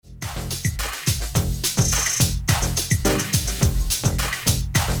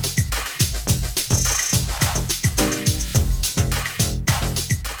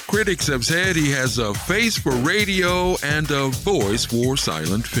critics have said he has a face for radio and a voice for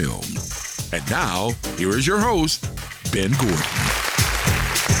silent film. And now, here is your host, Ben Gordon.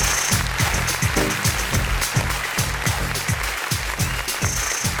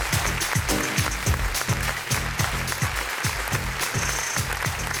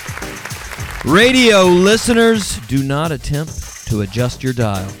 Radio listeners, do not attempt to adjust your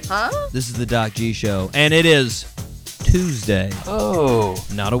dial. Huh? This is the Doc G Show, and it is Tuesday. Oh.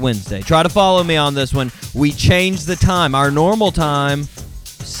 Not a Wednesday. Try to follow me on this one. We changed the time. Our normal time,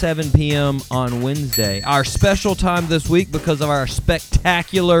 7 p.m. on Wednesday. Our special time this week, because of our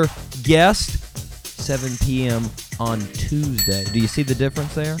spectacular guest, 7 p.m. on Tuesday. Do you see the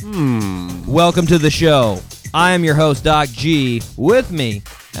difference there? Welcome to the show. I am your host, Doc G. With me,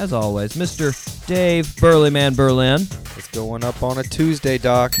 as always, Mr. Dave Burlyman Berlin. It's going up on a Tuesday,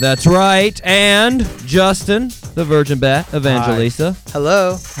 Doc. That's right. And Justin, the Virgin Bat, Evangelista.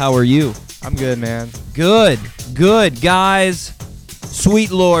 Hello. How are you? I'm good, man. Good. Guys,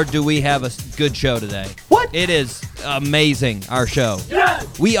 sweet Lord, do we have a good show today. What? It is amazing, our show.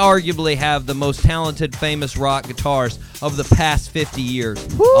 Yes! We arguably have the most talented, famous rock guitarists of the past 50 years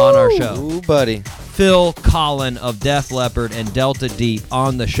on our show. Ooh, buddy. Phil Collen of Def Leppard and Delta Deep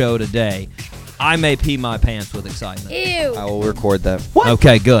on the show today. I may pee my pants with excitement. Ew. I will record that. What?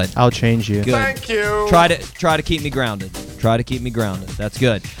 Okay, good. I'll change you. Good. Thank you. Try to keep me grounded. That's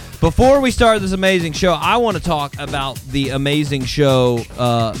good. Before we start this amazing show, I want to talk about the amazing show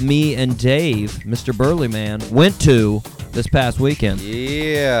me and Dave, Mr. Burlyman, went to this past weekend.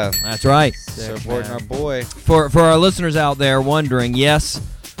 Yeah. That's right. Supporting our boy. For our listeners out there wondering, yes,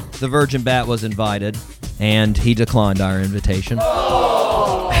 the Virgin Bat was invited, and he declined our invitation.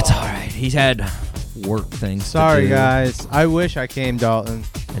 That's all right. He's had work things Sorry, to do. guys. I wish I came, Dalton.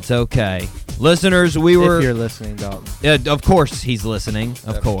 It's okay. Listeners, we were... If you're listening, Dalton. of course he's listening.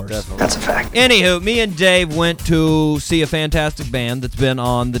 Of course. Definitely. That's a fact. Anywho, me and Dave went to see a fantastic band that's been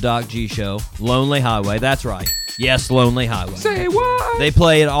on the Doc G Show, Lonely Highway. That's right. Yes, Lonely Highway. Say what? They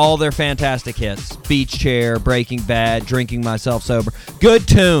played all their fantastic hits. Beach Chair, Breaking Bad, Drinking Myself Sober. Good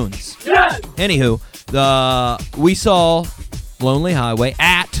tunes. Yes! Anywho, we saw Lonely Highway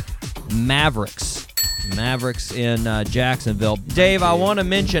at Mavericks in Jacksonville. Dave, I want to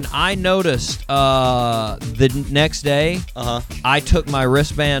mention, I noticed the next day, I took my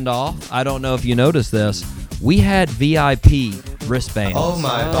wristband off. I don't know if you noticed this. We had VIP wristbands. Oh,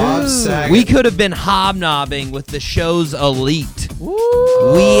 my Bob Saget. We could have been hobnobbing with the show's elite. Woo!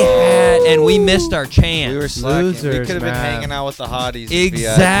 We missed our chance. We were slacking. We Losers, could have been man. hanging out with the hotties. at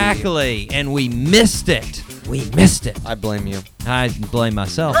Exactly, and we missed it. VIP. I blame you. I blame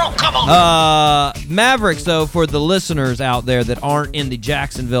myself. Oh, come on. Mavericks, though, for the listeners out there that aren't in the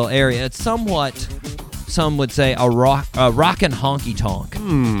Jacksonville area, it's somewhat, some would say, a rockin' honky tonk.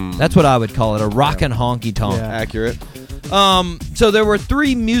 That's what I would call it, a rockin' honky tonk. Yeah. Accurate. So there were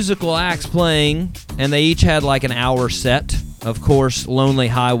 3 musical acts playing, and they each had like an hour set. Of course, Lonely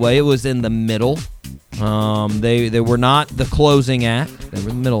Highway, it was in the middle. They were not the closing act. They were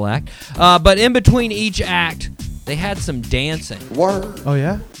the middle act. But in between each act, they had some dancing. Oh,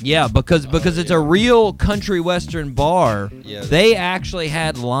 yeah? Yeah, because it's a real country western bar. Yeah. They actually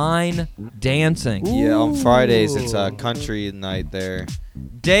had line dancing. Yeah, on Fridays, it's country night there.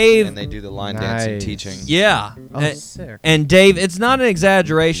 Dave, And they do the line dancing Nice. teaching. yeah. Oh, sick. And Dave, it's not an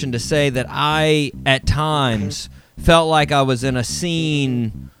exaggeration to say that I, at times, felt like I was in a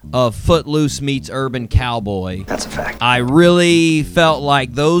scene of Footloose meets Urban Cowboy. That's a fact. I really felt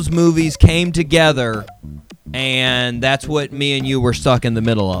like those movies came together, and that's what me and you were stuck in the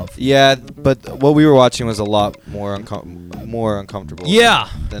middle of. Yeah, but what we were watching was a lot more uncomfortable. Yeah.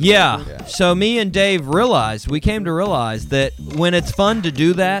 than So me and Dave we came to realize that when it's fun to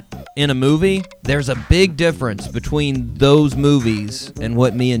do that in a movie, there's a big difference between those movies and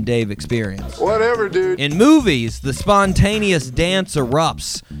what me and Dave experienced. Whatever, dude. In movies, the spontaneous dance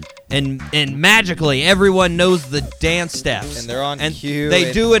erupts, and magically everyone knows the dance steps. And they're on cue They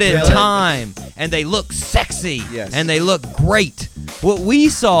and- do it in Yeah. time, and they look sexy, Yes. and they look great. What we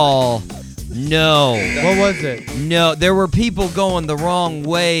saw, no. What was it? No, there were people going the wrong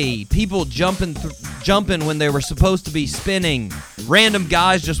way. People jumping when they were supposed to be spinning. Random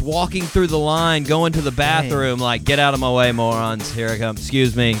guys just walking through the line, going to the bathroom like, get out of my way, morons. Here I come.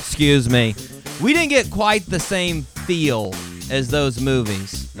 Excuse me. We didn't get quite the same feel as those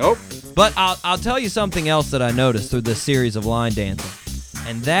movies. Nope. But I'll tell you something else that I noticed through this series of line dancing.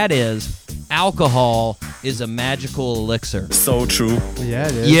 And that is, alcohol is a magical elixir. So true. Yeah,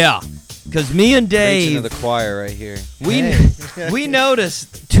 it is. Yeah. Because me and Preaching to Dave, the choir right here. we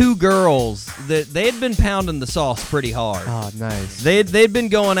noticed two girls that they had been pounding the sauce pretty hard. Oh, nice. They'd been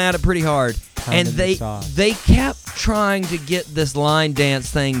going at it pretty hard, and Pounding the sauce. they kept trying to get this line dance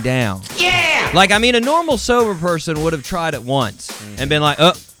thing down. Yeah. Like, I mean, a normal sober person would have tried it once and been like,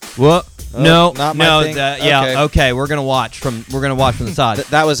 what? No, not my no, thing. yeah, okay. We're gonna watch from the side.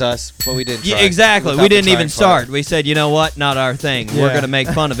 That was us, but we didn't. Yeah, try. exactly. Without We the didn't even trying start. part. We said, you know what? Not our thing. We're Yeah. gonna make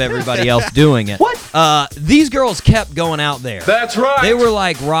fun of everybody else doing it. What? These girls kept going out there. That's right. They were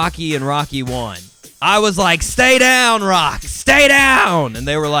like Rocky and Rocky 1. I was like, stay down, Rock. Stay down. And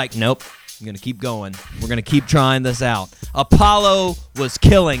they were like, nope. I'm going to keep going. We're going to keep trying this out. Apollo was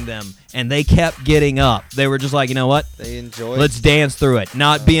killing them, and they kept getting up. They were just like, you know what? They enjoyed. Let's dance through it.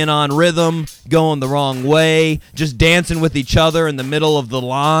 Not being on rhythm, going the wrong way, just dancing with each other in the middle of the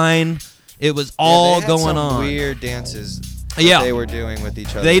line. It was all they had going some on. Weird dances. That Yeah. they were doing with each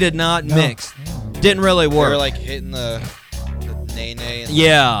other. They did not mix. Didn't really They work. were like hitting the nay-nay and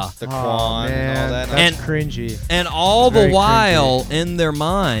yeah. the Oh, quan and all man, that. that's And- cringy. And all the Very while, in their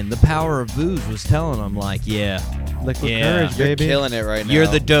mind, the power of booze was telling them, like, yeah, Liquid Yeah. courage, You're baby. killing it right now. you're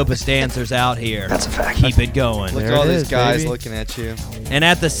the dopest dancers out here. That's a fact. Keep it going. Look There at all it these is, guys baby. looking at you. And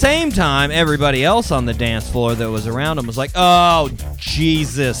at the same time, everybody else on the dance floor that was around them was like, oh,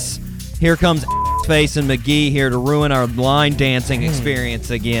 Jesus. Here comes Face and McGee here to ruin our line dancing experience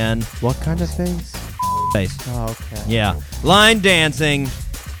again. What kind of things? Face. Oh, okay. Yeah. Line dancing,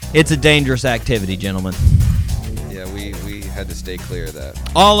 it's a dangerous activity, gentlemen. Yeah, we had to stay clear of that.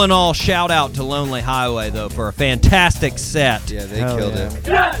 All in all, shout out to Lonely Highway, though, for a fantastic set. Yeah, they Hell killed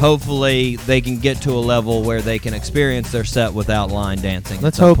yeah. it. Hopefully, they can get to a level where they can experience their set without line dancing.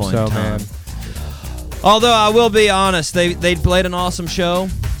 Let's at some hope point so, in time. man. Although I will be honest, they played an awesome show,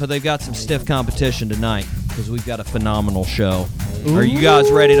 but they've got some stiff competition tonight because we've got a phenomenal show. Are you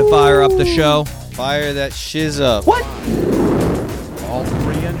guys ready to fire up the show? Fire that shiz up. All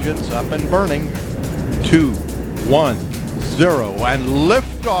three engines up and burning. 2, 1, 0, and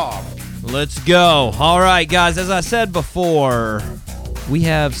lift off. Let's go. All right, guys, as I said before, we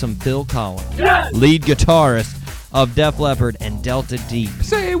have some Phil Collins, lead guitarist of Def Leppard and Delta Deep.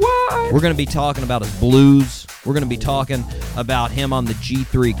 Say what? We're going to be talking about his blues. We're going to be talking about him on the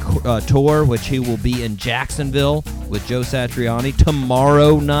G3 tour, which he will be in Jacksonville with Joe Satriani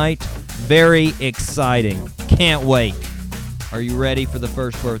tomorrow night. Very exciting. Can't wait. Are you ready for the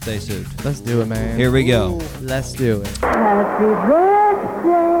first birthday suit? Let's do it, man. Here we go. Let's do it. Happy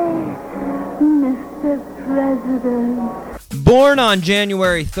birthday, Mr. President. Born on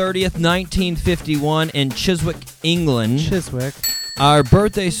January 30th, 1951 in Chiswick, England. Chiswick. Our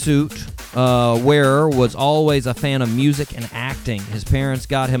birthday suit wearer was always a fan of music and acting. His parents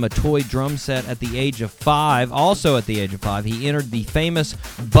got him a toy drum set at the age of 5. Also at the age of 5, he entered the famous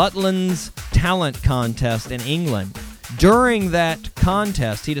Butlins Talent Contest in England. During that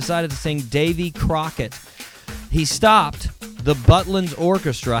contest, he decided to sing Davy Crockett. He stopped the Butlins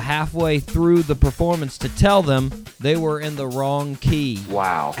Orchestra halfway through the performance to tell them they were in the wrong key.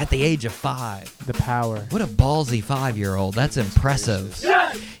 Wow. At the age of 5. The power. What a ballsy 5-year-old. That's impressive.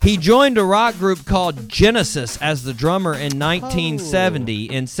 He joined a rock group called Genesis as the drummer in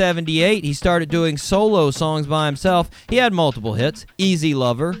 1970. In 78, he started doing solo songs by himself. He had multiple hits. Easy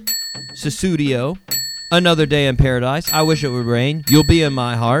Lover, Susudio, Another Day in Paradise, I Wish It Would Rain, You'll Be in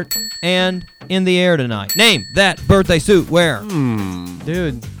My Heart, and In the Air Tonight. Name that birthday suit wearer.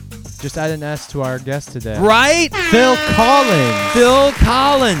 Dude, just add an S to our guest today. Right? Phil Collins. Phil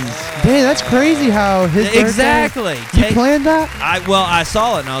Collins. Dang, that's crazy how his birthday- Exactly. You planned that? I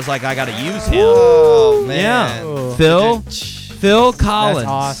saw it and I was like, I got to use him. Oh, man. Yeah. Oh. Phil Collins.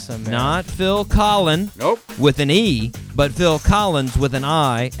 awesome, man. Not Phil Collin Nope. with an E, but Phil Collins with an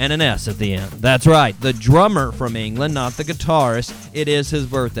I and an S at the end. That's right. The drummer from England, not the guitarist. It is his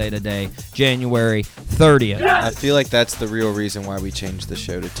birthday today, January 30th. I feel like that's the real reason why we changed the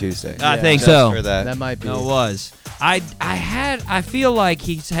show to Tuesday. I think Just so. For that. That might be. No, it was. I feel like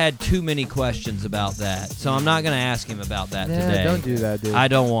he's had too many questions about that, so I'm not going to ask him about that Yeah, today. don't do that, dude. I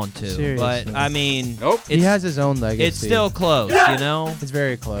don't want to. Seriously. But, I mean, Nope. He has his own legacy. it's still close, you know? It's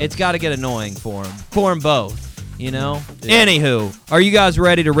very close. It's got to get annoying for him. For them both, you know? Anywho, are you guys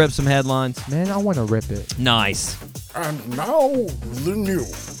ready to rip some headlines? Man, I want to rip it. Nice. And now, the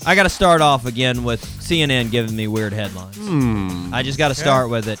news. I got to start off again with CNN giving me weird headlines. I just got to start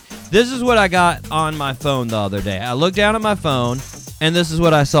with it. This is what I got on my phone the other day. I looked down at my phone, and this is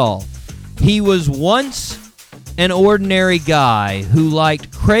what I saw. He was once an ordinary guy who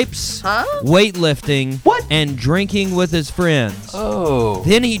liked crepes, weightlifting, and drinking with his friends. Oh.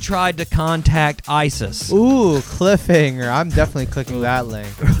 Then he tried to contact ISIS. Ooh, cliffhanger. I'm definitely clicking that link.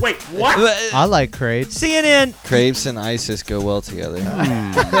 Wait, what? I like crepes. CNN. Crepes and ISIS go well together.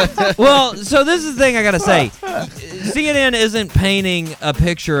 Well, so this is the thing I gotta say. CNN isn't painting a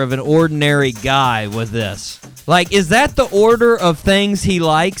picture of an ordinary guy with this. Like, is that the order of things he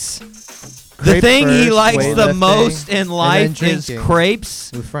likes? The Crepe thing he first, likes the weightlifting, most in life then is drinking.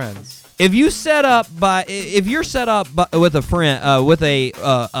 crepes. With friends. If you're set up with a friend, with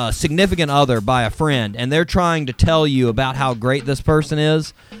a significant other by a friend, and they're trying to tell you about how great this person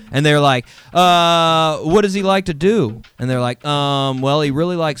is, and they're like, what does he like to do? And they're like, well, he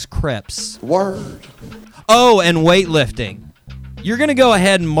really likes crepes. Word. Oh, and weightlifting. You're going to go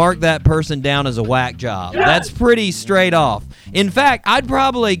ahead and mark that person down as a whack job. That's pretty straight off. In fact, I'd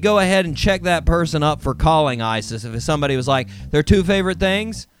probably go ahead and check that person up for calling ISIS if somebody was like, their two favorite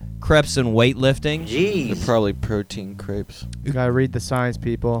things, crepes and weightlifting. They're probably protein crepes. You gotta read the signs,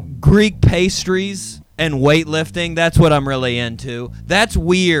 people. Greek pastries and weightlifting, that's what I'm really into. That's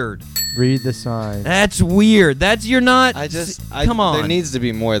weird. Read the signs. That's weird. You're not... come on. There needs to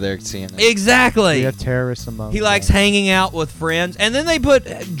be more there, CNN. Exactly. We have terrorists among He likes us. hanging out with friends, and then they put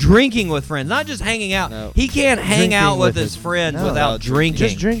drinking with friends, not just hanging out. No. He can't hang Drinking out with with his his- friends no. without Without drinking.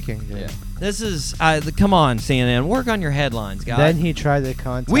 Just drinking. Dude. Yeah. This is come on, CNN, work on your headlines, guys. Then he tried to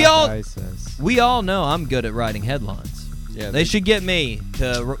contact We all- ISIS. We all know I'm good at writing headlines. Yeah, They should get me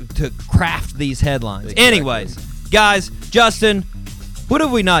to craft these headlines. Exactly. Anyways, guys, Justin, what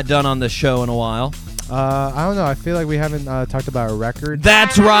have we not done on this show in a while? I don't know. I feel like we haven't talked about a record.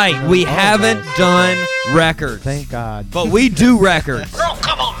 That's right. We Oh, haven't nice. done records. Thank God. But we do records.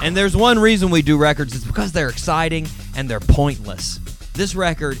 And there's one reason we do records. It's because they're exciting and they're pointless. This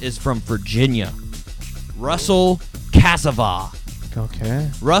record is from Virginia. Russell Kasava. Okay.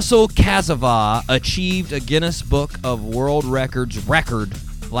 Russell Kasava achieved a Guinness Book of World Records record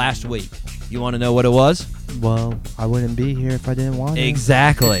last week. You want to know what it was? Well, I wouldn't be here if I didn't want it.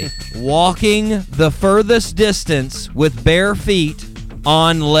 Exactly. Walking the furthest distance with bare feet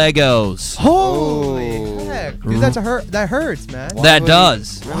on Legos. Holy Oh. heck, dude, that's a hurt. That hurts, man. Why That would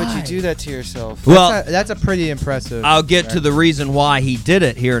does. Why would you do that to yourself? Well, That's a pretty impressive. I'll get to the reason why he did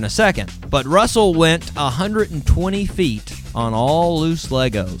it here in a second. But Russell went 120 feet on all loose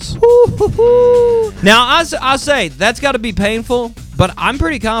Legos. Now, I'll say, that's got to be painful, but I'm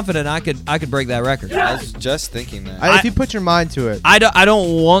pretty confident I could break that record. I was just thinking that. If you put your mind to it. I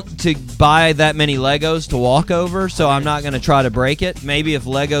don't want to buy that many Legos to walk over, so I'm not going to try to break it. Maybe if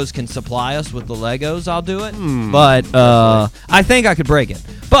Legos can supply us with the Legos, I'll do it. But I think I could break it.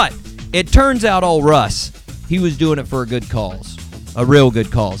 But it turns out old Russ, he was doing it for a good cause. A real good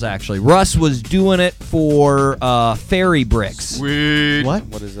cause, actually. Russ was doing it for Fairy Bricks. What?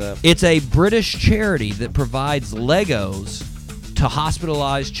 What is that? It's a British charity that provides Legos to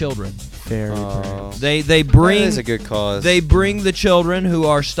hospitalized children. Very They That bring is a good cause. They bring the children who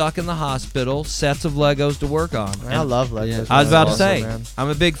are stuck in the hospital sets of Legos to work on. I love Legos. Yeah. I was about to Awesome, say, man. I'm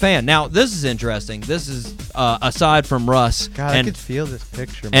a big fan. Now, this is interesting. This is aside from Russ God, I could feel this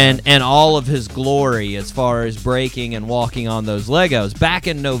picture, man. and all of his glory as far as breaking and walking on those Legos. Back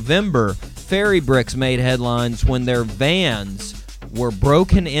in November, Fairy Bricks made headlines when their vans were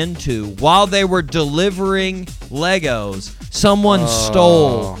broken into while they were delivering Legos. Someone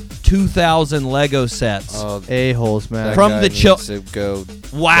stole 2,000 Lego sets. Oh, A-holes, man. that From guy the needs to go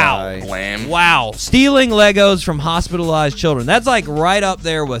Wow. die. Wow. Stealing Legos from hospitalized children. That's like right up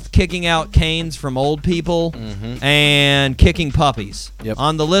there with kicking out canes from old people and kicking puppies. Yep.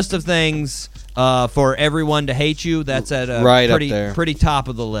 On the list of things for everyone to hate you, that's at a Right up pretty, there. pretty top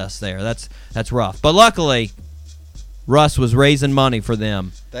of the list there. That's rough. But luckily, Russ was raising money for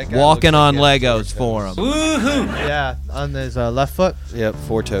them. That guy Walking looks on like he has Legos four for them. Yeah, on his left foot. Yep,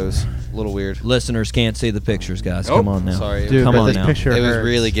 4 toes. A little weird. Listeners can't see the pictures, guys. Come on now. Sorry. Dude, Come but on this now. picture It was hurts.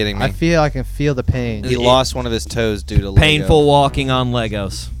 really getting me. I can feel the pain. He lost one of his toes due to Painful Lego. walking on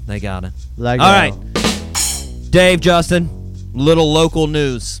Legos. They got it. Lego. All right. Dave, Justin, little local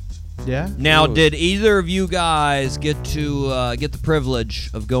news. Yeah. Now, Ooh. did either of you guys get to get the privilege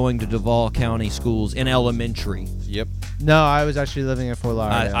of going to Duval County schools in elementary? Yep. No, I was actually living in Fort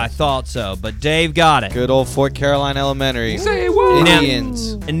Lauderdale. I thought so, but Dave got it. Good old Fort Caroline Elementary. Say what?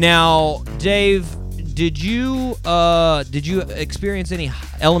 Indians. Now, Dave, did you experience any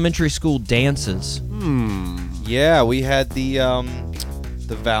elementary school dances? Yeah, we had the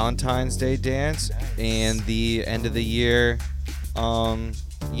Valentine's Day dance and the end of the year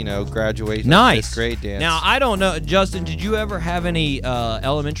graduation Nice. 5th grade dance. Now, I don't know. Justin, did you ever have any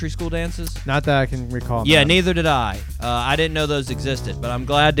elementary school dances? Not that I can recall. Yeah, no. neither did I. I didn't know those existed, but I'm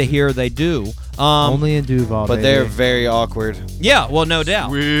glad to hear they do. Only in Duval, but baby. they're very awkward. Yeah, well, no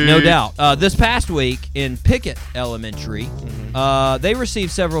doubt. No doubt. This past week in Pickett Elementary, they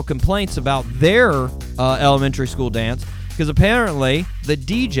received several complaints about their elementary school dance because apparently the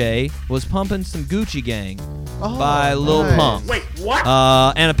DJ was pumping some Gucci Gang by Lil nice. Pump. Wait, what?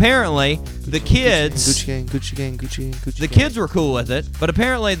 And apparently the kids, Gucci gang, Gucci gang, Gucci gang, Gucci the gang. kids were cool with it, but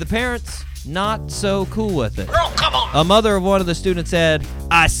apparently the parents not so cool with it. Girl, come on. A mother of one of the students said,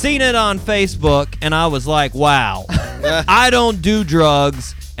 "I seen it on Facebook and I was like, wow, I don't do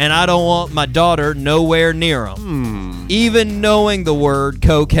drugs and I don't want my daughter nowhere near them, even knowing the word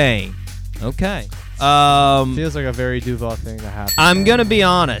cocaine." Okay. Feels like a very Duval thing to happen. I'm going to be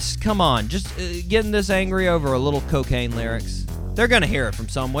honest. Come on. Just getting this angry over a little cocaine lyrics. They're going to hear it from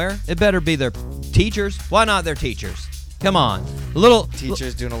somewhere. It better be their teachers. Why not their teachers? Come on.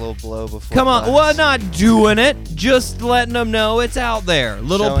 Teachers doing a little blow before Come on. class. Well, not doing it. Just letting them know it's out there.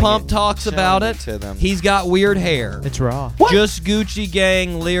 Little Showing Pump it- talks showing about it it. to them. He's got weird hair. It's raw. Just Gucci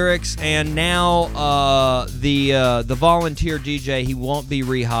Gang lyrics, and now the volunteer DJ, he won't be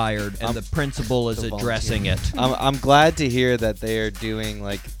rehired, and the principal is the addressing it. I'm glad to hear that they are doing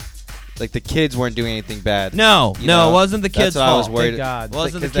like the kids weren't doing anything bad. No, You no, know, it wasn't the kids' that's what I was fault. worried. Thank God.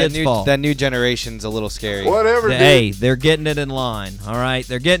 Wasn't the 'cause kids' fault. That new generation's a little scary. Whatever, dude. Hey, they're getting it in line. All right,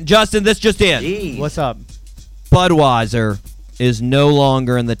 they're getting Justin. This just in. What's up? Budweiser is no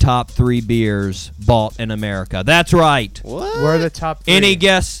longer in the top 3 beers bought in America. That's right. What? We're the top 3. Any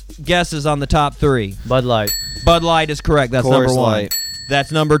guesses on the top 3? Bud Light. Bud Light is correct. That's Coors number 1. Light.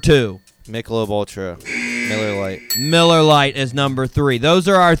 That's number 2. Michelob Ultra, Miller Lite. Miller Lite is number 3. Those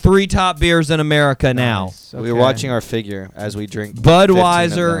are our 3 top beers in America now. Nice. We were Okay. watching our figure as we drink. 15 of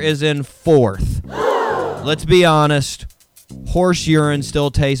Budweiser them. is in 4th. Let's be honest. Horse urine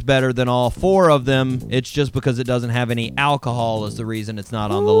still tastes better than all 4 of them. It's just because it doesn't have any alcohol is the reason it's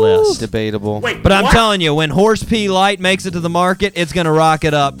not on the list. debatable. Wait, But I'm what? telling you, when Horse Pea Light makes it to the market, it's going to rock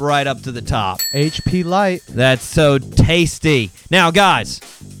it up right up to the top. HP Light. That's so tasty. Now, guys,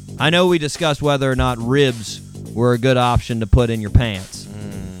 I know we discussed whether or not ribs were a good option to put in your pants.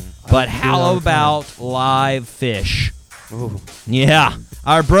 But do that how all the about live fish? Ooh. Yeah.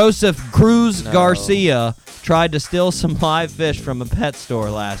 Our brosif Cruz No. Garcia tried to steal some live fish from a pet store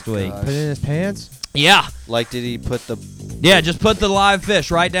last week. Put it in his pants. Yeah. Like, did he put the? Yeah, just put the live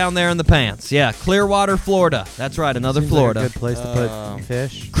fish right down there in the pants. Yeah, Clearwater, Florida. That's right, another Seems Florida. Like a good place to put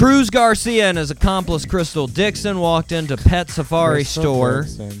fish. Cruz Garcia and his accomplice Crystal Dixon walked into Pet Safari Crystal store.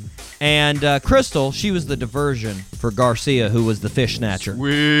 Dixon. And Crystal, she was the diversion for Garcia, who was the fish snatcher.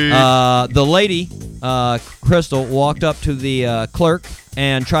 The lady, Crystal, walked up to the clerk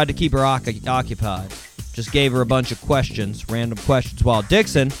and tried to keep her occupied. Just gave her a bunch of questions, random questions, while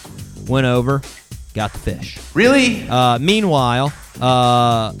Dixon went over, got the fish. Really? Meanwhile,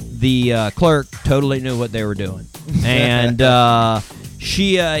 the clerk totally knew what they were doing. And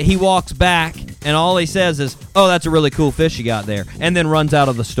he walks back, and all he says is, "Oh, that's a really cool fish you got there," and then runs out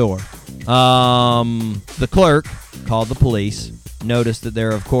of the store. The clerk called the police, noticed that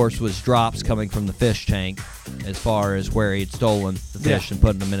there, of course, was drops coming from the fish tank as far as where he'd stolen the fish and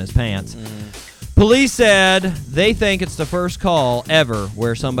putting them in his pants. Police said they think it's the first call ever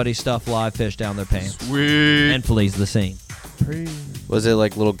where somebody stuffed live fish down their pants and flees the scene. Was it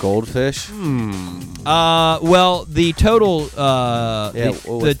like little goldfish? Well, the total what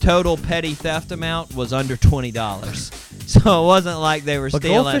the total petty theft amount was under $20, so it wasn't like they were But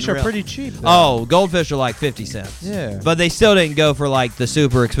stealing. goldfish are real- pretty cheap. Though. Oh, goldfish are like 50 cents. Yeah. But they still didn't go for like the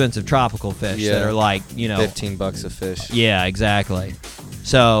super expensive tropical fish that Yeah. are like, $15 a fish. Yeah, exactly.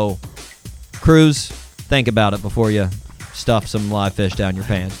 So, Cruz, think about it before you stuff some live fish down your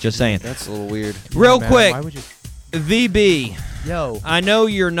pants. Just saying. That's a little weird. Real Man, quick, Why would you? VB, Yo. I know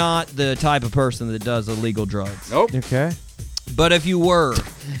you're not the type of person that does illegal drugs. Nope. Okay. But if you were,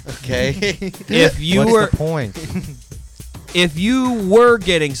 Okay. if you What's were the point? if you were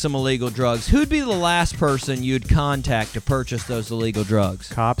getting some illegal drugs, who'd be the last person you'd contact to purchase those illegal drugs?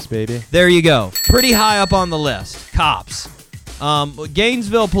 Cops, baby. There you go. Pretty high up on the list. Cops.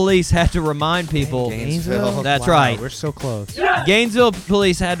 Gainesville police had to remind people. Gainesville. That's Wow, right. We're so close. Gainesville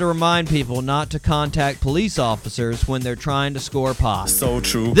police had to remind people not to contact police officers when they're trying to score pot. So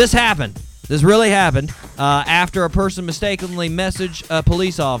true. This happened. This really happened after a person mistakenly messaged a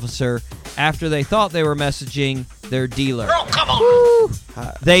police officer after they thought they were messaging their dealer. Girl, come on.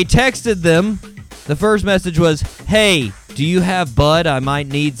 They texted them. The first message was, "Hey, do you have bud? I might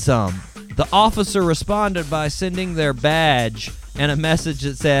need some." The officer responded by sending their badge and a message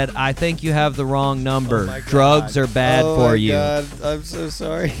that said, "I think you have the wrong number. my God. Drugs are bad oh for my you." God, I'm so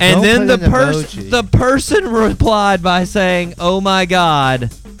sorry. And Don't then put the an emoji. the person replied by saying, "Oh my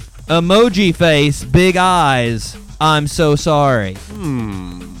God, emoji face, big eyes. I'm so sorry."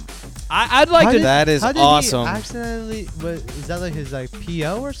 I'd like How to. did- That is how did awesome. He accidentally, is that like his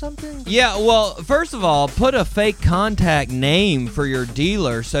PO or something? Yeah, well, first of all, put a fake contact name for your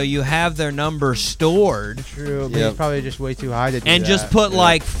dealer so you have their number stored. True, but Yep. he's probably just way too high to do And that. just put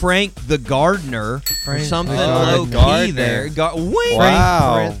like Frank the Gardener or Frank something the low key Gardener. there. Wink.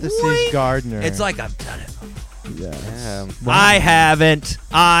 Wow. parentheses Wink. Gardner. It's like I've done it. Yeah. I haven't.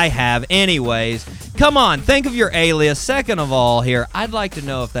 I have. Anyways, come on. Think of your alias. Second of all, here, I'd like to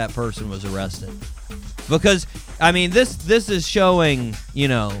know if that person was arrested, because I mean, this is showing.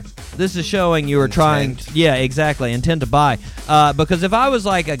 This is showing you were trying. Intent. Yeah, exactly. Intent to buy. Because if I was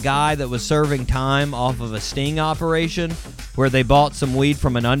like a guy that was serving time off of a sting operation where they bought some weed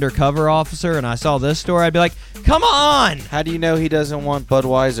from an undercover officer, and I saw this story, I'd be like, come on. How do you know he doesn't want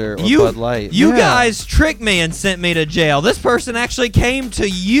Budweiser or You- Bud Light? You Yeah. guys tricked me and sent me to jail. This person actually came to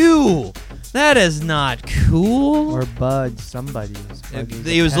you. That is not cool. or Bud, somebody.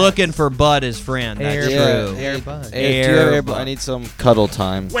 He was looking for Bud, his friend. That's Air true. Air Bud. Hey, do you have I need some cuddle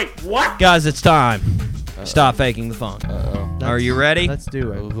time. Guys, it's time. Stop faking the phone. Uh-oh. Are you ready? Let's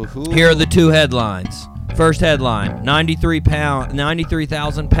do it. Here are the two headlines. First headline: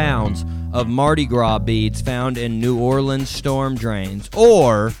 93,000 pounds of Mardi Gras beads found in New Orleans storm drains.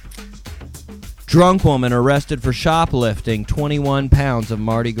 Or drunk woman arrested for shoplifting 21 pounds of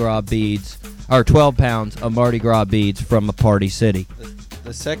Mardi Gras beads, or 12 pounds of Mardi Gras beads from a party city.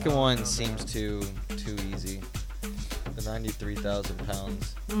 The second one seems too easy. The 93,000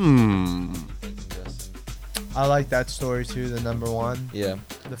 pounds. Justin. I like that story too. The number one, Yeah.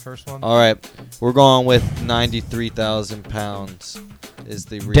 the first one. All right. We're going with 93,000 pounds is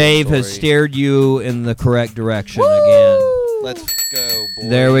the real Dave story. has steered you in the correct direction again. Let's go, boys.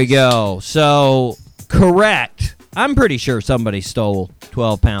 There we go. So, correct. I'm pretty sure somebody stole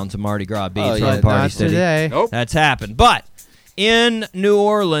 12 pounds of Mardi Gras beads Oh, from yeah. the party Not city. today. That's happened. But in New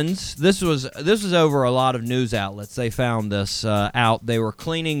Orleans, this was over a lot of news outlets. They found this out. They were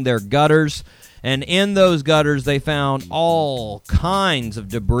cleaning their gutters, and in those gutters they found all kinds of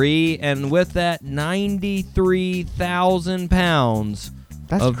debris, and with that 93,000 pounds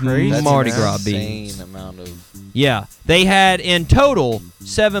That's of crazy. That's Mardi an Gras insane beads. amount of. Yeah, they had in total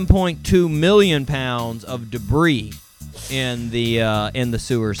 7.2 million pounds of debris in the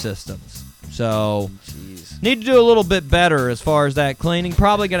sewer systems. So Jeez. need to do a little bit better as far as that cleaning.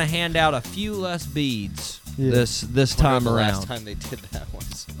 Probably going to hand out a few less beads Yeah. this Wonder time the around. Last time they did that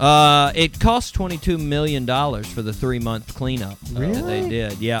was. It cost $22 million for the 3-month cleanup that they Really?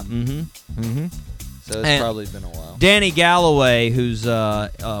 did. Yeah. Mm-hmm. So it's And- probably been a while. Danny Galloway, who's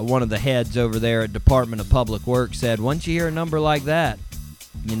one of the heads over there at Department of Public Works, said, once you hear a number like that,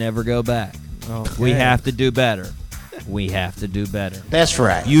 you never go back. We have to do better. We have to do better. That's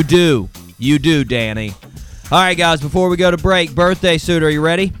right. You do. You do, Danny. All right, guys, before we go to break, birthday suit, are you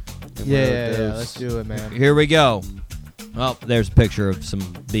ready? Yeah. Let's do it, man. Here we go. Oh, there's a picture of some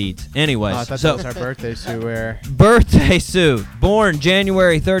beads. Anyways, Oh, I thought so that was our birthday suit wear. birthday suit. Born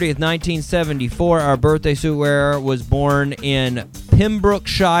January 30th, 1974. Our birthday suit wearer was born in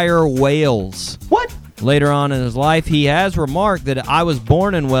Pembrokeshire, Wales. What? Later on in his life, he has remarked that I was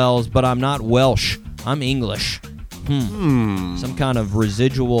born in Wales, but I'm not Welsh. I'm English. Some kind of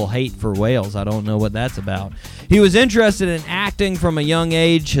residual hate for Wales. I don't know what that's about. He was interested in acting from a young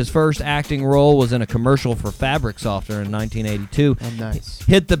age. His first acting role was in a commercial for fabric softener in 1982. Oh, nice.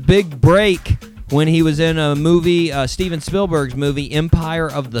 Hit the big break when he was in a movie, Steven Spielberg's movie,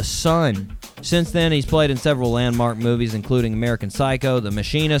 Empire of the Sun. Since then, he's played in several landmark movies, including American Psycho, The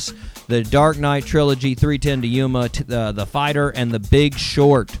Machinist, The Dark Knight Trilogy, 3:10 to Yuma, The Fighter, and The Big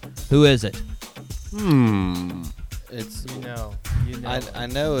Short. Who is it? It's. You know. I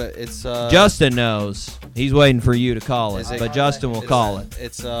know it. It's. Justin knows. He's waiting for you to call it, Is it- but Justin will it's- call it.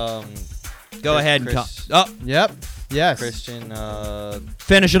 It's Go ahead and call. Chris- Oh, Yep. Yes. Christian.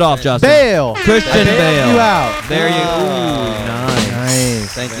 finish it off, Justin. Bale. Christian Bale. You out. There you go. Oh. Nice.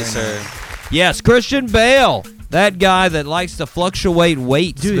 Nice. Thank you, sir. Yes, Christian Bale. That guy that likes to fluctuate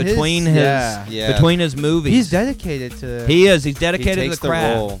weights Dude, between yeah. Yeah. between his movies. He's dedicated to. He is. He's dedicated He to takes the the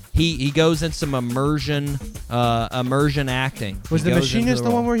craft. role. He goes in some immersion acting. Was He the goes into Machinist the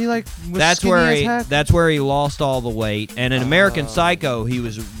role. one where he like was That's skinny where as he. heck? That's where he lost all the weight. And in American Psycho, he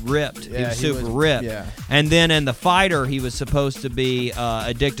was ripped. he Yeah, was he super was- ripped. yeah. And then in The Fighter, he was supposed to be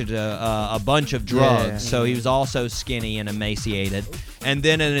addicted to a bunch of drugs. Yeah. So he was also skinny and emaciated. And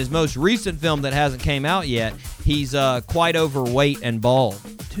then in his most recent film that hasn't came out yet, he's quite overweight and bald.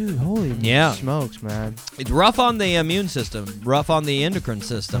 Dude, holy smokes, man. It's rough on the immune system, rough on the endocrine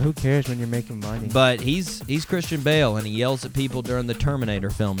So system. who cares when you're making money? But he's Christian Bale, and he yells at people during the Terminator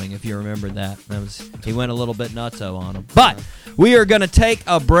filming, if you remember that. He went a little bit nutso on him. But we are going to take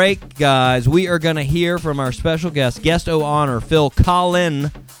a break, guys. We are going to hear from our special guest of honor, Phil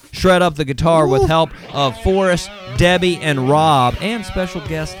Collen, shred up the guitar with help of Forrest, Debbie, and Rob, and special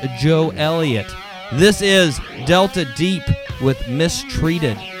guest Joe Elliott. This is Delta Deep with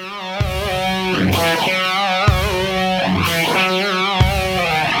Mistreated.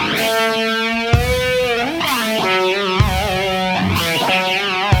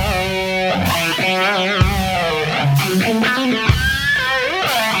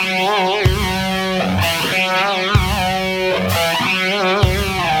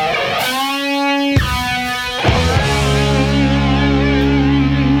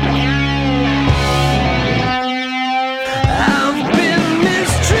 I've been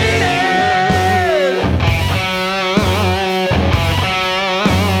mistreated.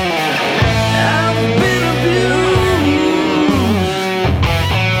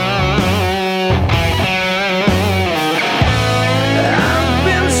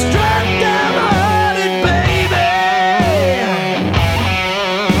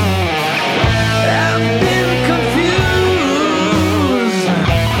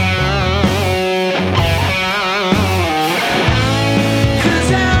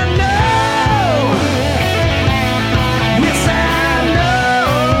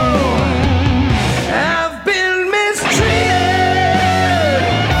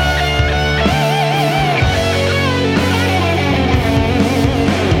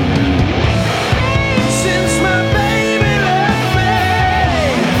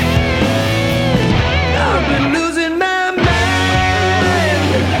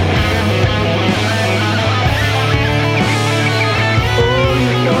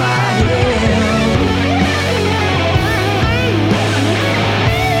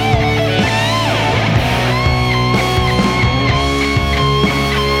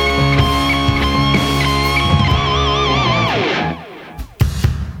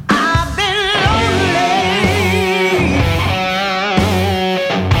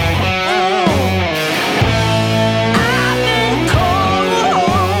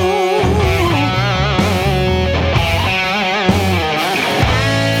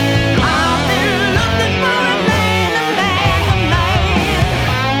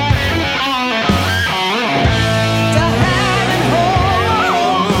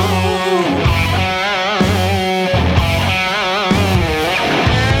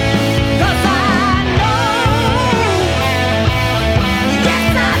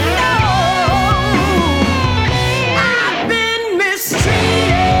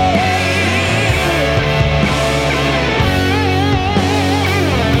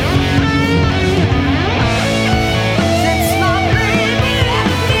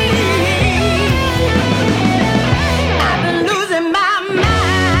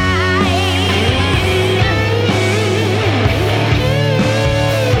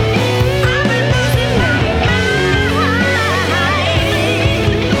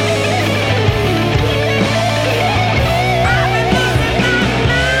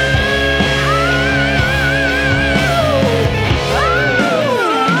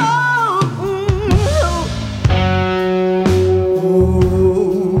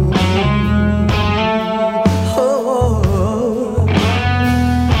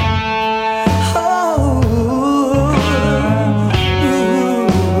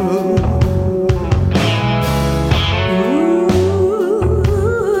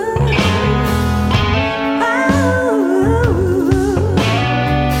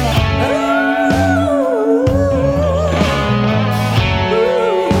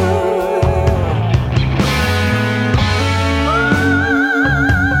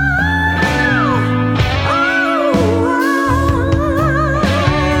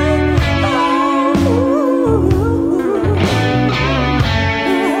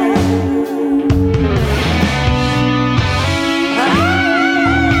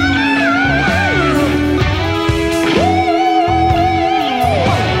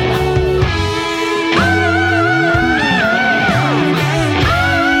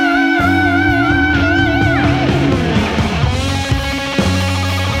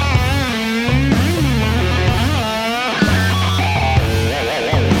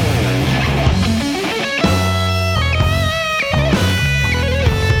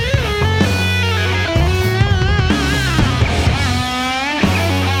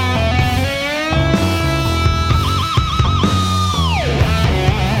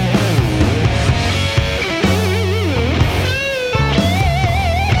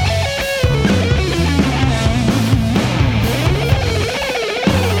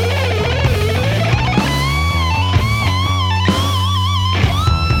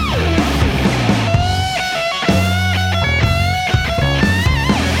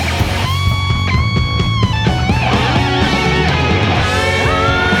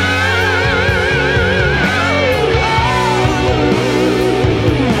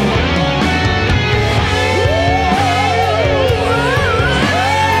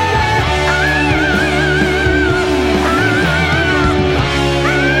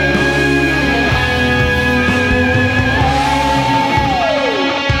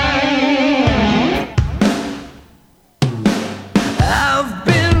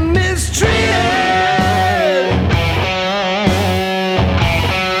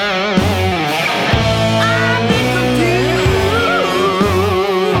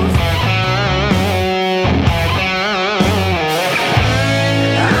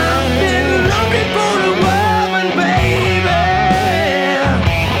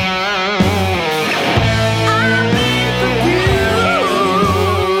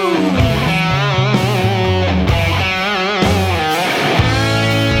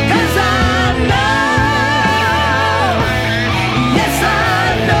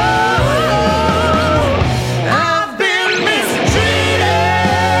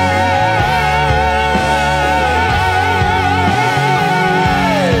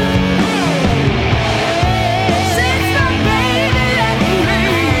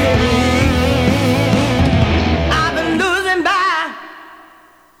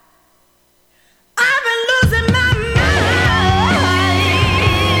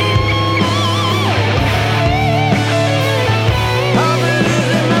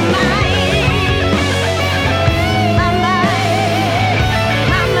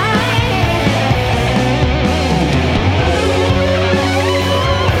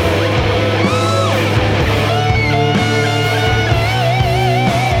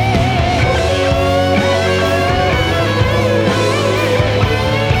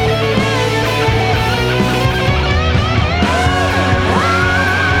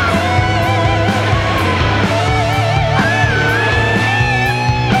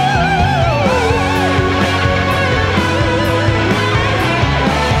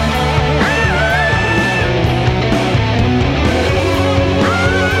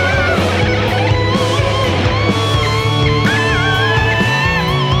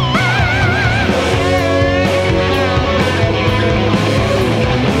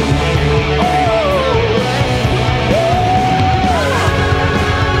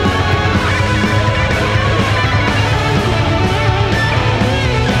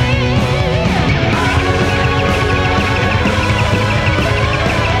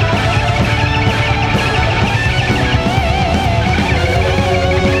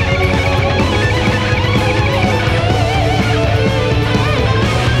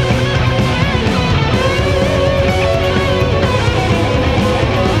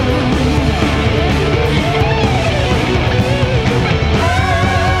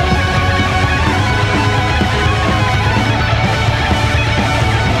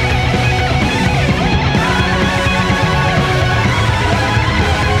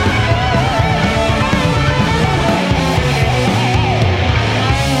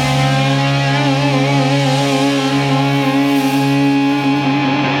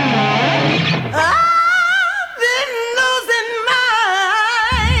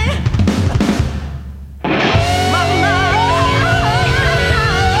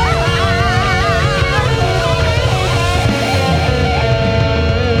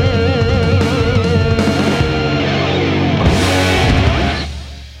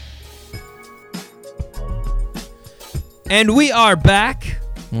 And we are back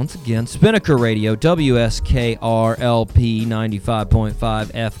once again. Spinnaker Radio, WSKRLP 95.5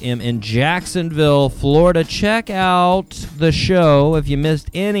 FM in Jacksonville, Florida. Check out the show if you missed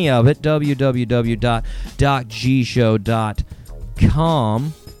any of it,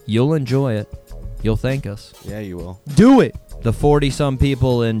 www.docshow.com. You'll enjoy it. You'll thank us. Yeah, you will. Do it. The 40-some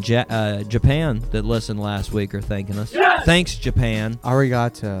people in Japan that listened last week are thanking us. Yes! Thanks, Japan.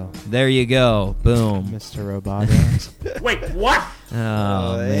 Arigato, There you go. Boom. Mr. Roboto. Wait, what?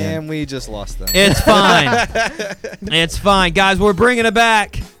 Oh, man. And we just lost them. It's fine. It's fine. Guys, we're bringing it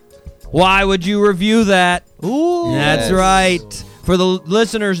back. Why would you review that? Ooh. That's Yes. right. For the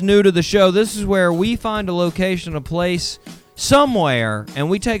listeners new to the show, this is where we find a location, a place, somewhere, and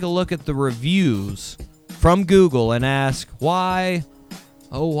we take a look at the reviews from Google and ask, why,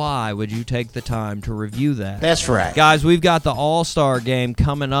 oh why would you take the time to review that? That's right. Guys, we've got the All-Star game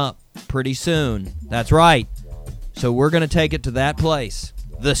coming up pretty soon. That's right. So we're going to take it to that place,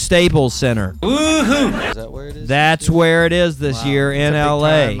 the Staples Center. Is that where it is? That's where it is this year in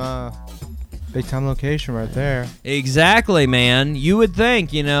LA. Big time location right there. Exactly, man. You would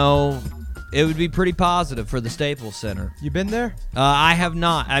think, it would be pretty positive for the Staples Center. You been there? I have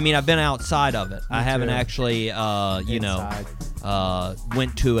not. I mean, I've been outside of it. I haven't too. actually, Inside.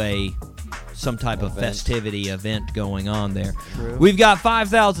 went to some type of Event. festivity event going on there. True. We've got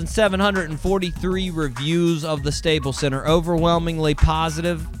 5,743 reviews of the Staples Center, overwhelmingly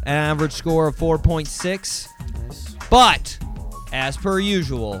positive, an average score of 4.6. Nice. But, as per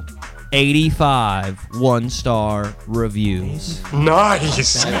usual, 85 one-star reviews.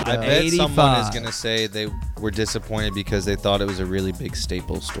 Nice. I bet someone 85. is going to say they were disappointed because they thought it was a really big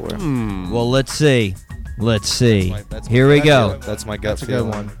Staples store. Well, let's see. Let's see. That's my Here we gut go. feeling. That's my gut That's a good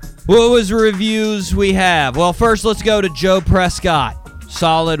feeling. one. What was reviews we have? Well, first let's go to Joe Prescott.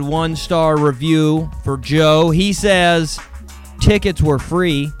 Solid one-star review for Joe. He says, tickets were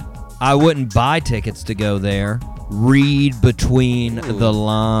free. I wouldn't buy tickets to go there. Read between the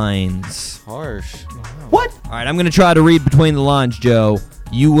lines. Harsh. What? All right, I'm going to try to read between the lines, Joe.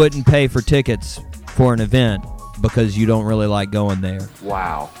 You wouldn't pay for tickets for an event because you don't really like going there.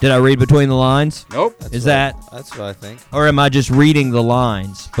 Wow. Did I read between the lines? Nope. Is that... That's what I think. Or am I just reading the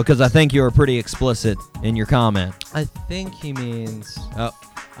lines? Because I think you were pretty explicit in your comment. I think he means. Oh.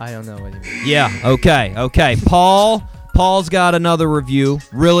 I don't know what he means. Yeah, okay. Paul's got another review.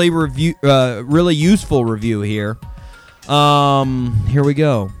 Really useful review here. Here we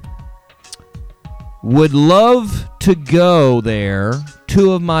go. Would love to go there.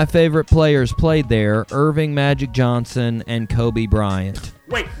 Two of my favorite players played there, Irving Magic Johnson and Kobe Bryant.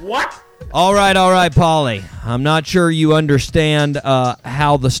 Wait, what? All right, Paulie. I'm not sure you understand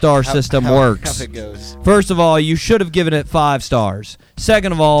how the star system works. How it goes. First of all, you should have given it 5 stars.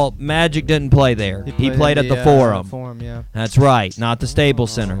 Second of all, Magic didn't play there. He played at the Forum. Forum, yeah. That's right, not the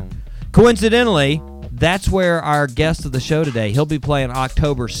Staples Center. Coincidentally, that's where our guest of the show today, he'll be playing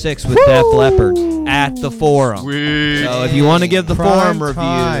October 6th with Def Leppard at the Forum. So if you want to give the Prime Forum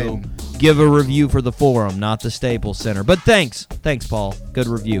time. review, give a review for the Forum, not the Staples Center. But thanks, Paul. Good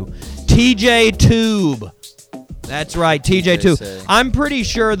review. TJ Tube. That's right, TJ Tube. say? I'm pretty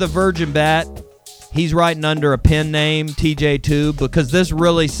sure the Virgin Bat, he's writing under a pen name, TJ Tube, because this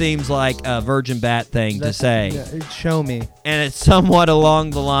really seems like a Virgin Bat thing to say. Yeah, show me. And it's somewhat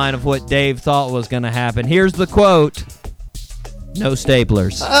along the line of what Dave thought was going to happen. Here's the quote. No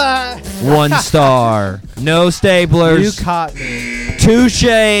staplers. 1 star. No staplers. You caught me. Touche,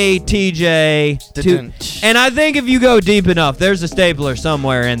 TJ. And I think if you go deep enough, there's a stapler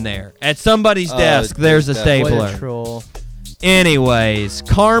somewhere in there. At somebody's desk, there's a that- What a stapler. troll. Anyways,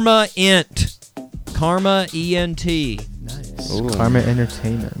 Karma Ent. Karma ENT. Nice. Ooh. Karma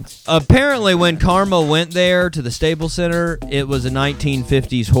Entertainment. Apparently, when Karma went there to the Staples Center, it was a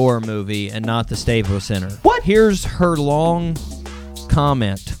 1950s horror movie and not the Staples Center. What? Here's her long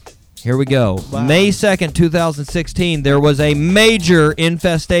comment. Here we go. Wow. May 2nd, 2016, there was a major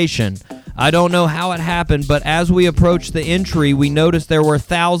infestation. I don't know how it happened, but as we approached the entry, we noticed there were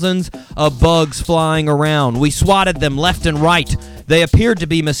thousands of bugs flying around. We swatted them left and right. They appeared to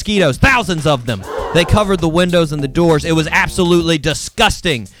be mosquitoes, thousands of them. They covered the windows and the doors. It was absolutely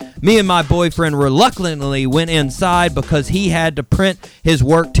disgusting. Me and my boyfriend reluctantly went inside because he had to print his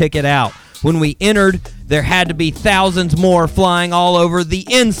work ticket out. When we entered, there had to be thousands more flying all over the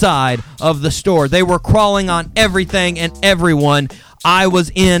inside of the store. They were crawling on everything and everyone. I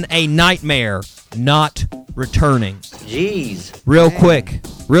was in a nightmare, not returning. Jeez. Real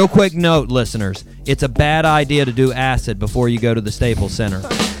quick note, listeners. It's a bad idea to do acid before you go to the Staples Center.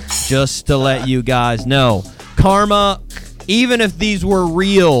 Just to let you guys know. Karma, even if these were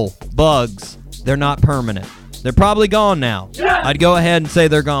real bugs, they're not permanent. They're probably gone now. I'd go ahead and say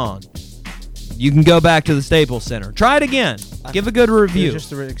they're gone. You can go back to the Staples Center. Try it again. Give a good review. It's just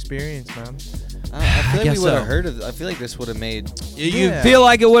the experience, man. I feel like guess we would have so. heard of it. I feel like this would have made. You feel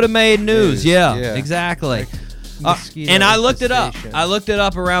like it would have made news. News, Yeah, yeah. exactly. Mosquito And I looked it up. infestation. I looked it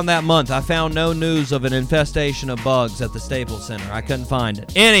up around that month. I found no news of an infestation of bugs at the Staples Center. I couldn't find it.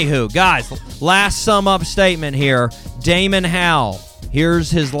 Anywho, guys, last sum up statement here. Damon Howell. Here's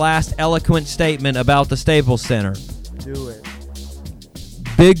his last eloquent statement about the Staples Center. Do it.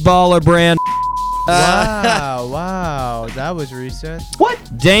 Big baller brand. Wow, that was recent.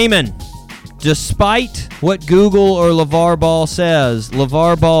 Damon, despite what Google or LeVar Ball says,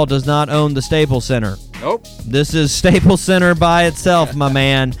 LeVar Ball does not own the Staples Center. Nope. This is Staples Center by itself, my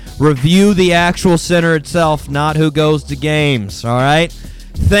man. Review the actual center itself, not who goes to games, all right?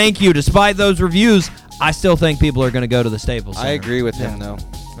 Thank you. Despite those reviews, I still think people are going to go to the Staples Center. I agree with him, though.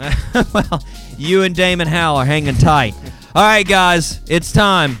 Well, you and Damon Howell are hanging tight. All right, guys, it's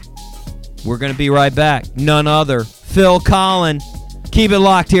time. We're going to be right back. None other, Phil Collin. Keep it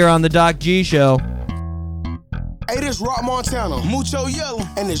locked here on the Doc G Show. Hey, this Rock Montana, Mucho Yellow,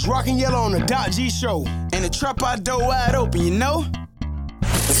 and it's Rockin' Yellow on the Doc G Show. And the trap out door wide open, you know?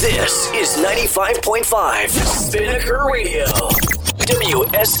 This is 95.5 Spinnaker Radio.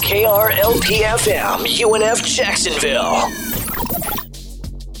 WSKR-LP-FM, UNF Jacksonville.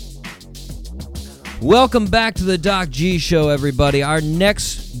 Welcome back to the Doc G Show, everybody. Our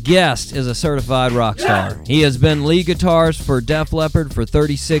next guest is a certified rock star. He has been lead guitarist for Def Leppard for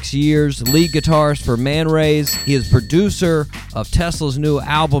 36 years, lead guitarist for Man Rays. He is producer of Tesla's new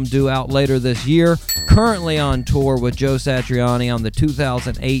album due out later this year, currently on tour with Joe Satriani on the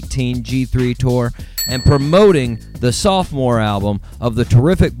 2018 G3 tour, and promoting the sophomore album of the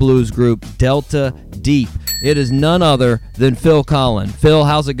terrific blues group Delta Deep. It is none other than Phil Collin. Phil,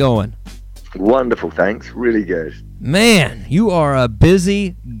 how's it going? Wonderful, thanks. Really good. Man, you are a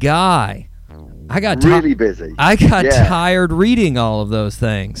busy guy. I got Really busy. I got Yeah. tired reading all of those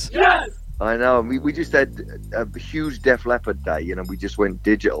things. I know. We just had a huge Def Leppard day. You know, we just went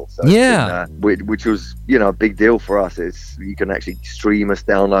digital. So Yeah. it's been, which was, you know, a big deal for us. It's you can actually stream us,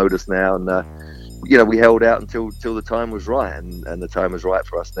 download us now, and you know, we held out until the time was right, and the time was right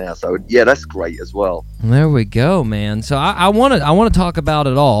for us now. So yeah, that's great as well. There we go, man. So I want to talk about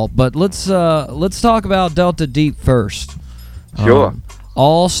it all, but let's talk about Delta Deep first. Sure.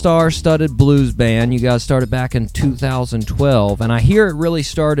 All-star studded blues band. You guys started back in 2012, and I hear it really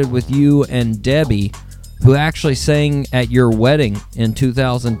started with you and Debbie, who actually sang at your wedding in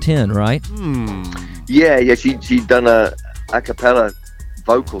 2010, right? Yeah. She'd done a cappella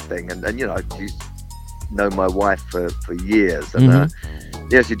vocal thing, and you know, she's known my wife for years, and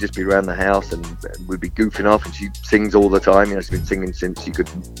yeah, she'd just be around the house and we'd be goofing off, and she sings all the time. You know, she's been singing since she could,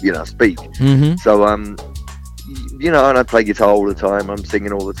 you know, speak. So you know, and I play guitar all the time. I'm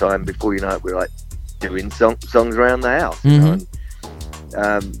singing all the time. Before you know it, we're like doing songs around the house. You know?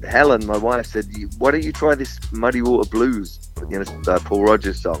 And Helen, my wife, said, "Why don't you try this Muddy Water Blues? You know, Paul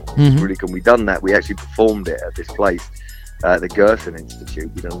Rogers song. It's really cool." We done that. We actually performed it at this place, the Gerson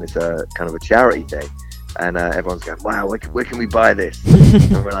Institute. We done this kind of a charity thing, and everyone's going, "Wow, where can we buy this?"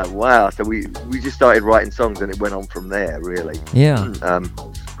 And we're like, "Wow!" So we just started writing songs, and it went on from there. Really. Yeah.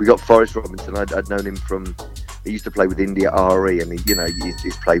 We got Forrest Robinson. I'd known him from. He used to play with India RE, and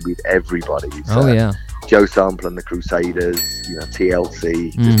he's played with everybody. Yeah. Joe Sample and the Crusaders, you know, TLC,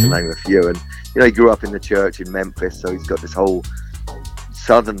 just to name a few. And you know, he grew up in the church in Memphis, so he's got this whole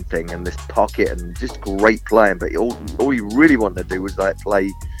southern thing and this pocket, and just great playing. But all he really wanted to do was like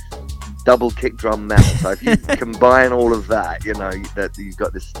play double kick drum metal. So if you combine all of that, you know, that you've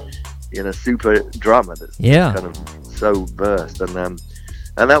got this, you know, super drummer that's kind of so versed,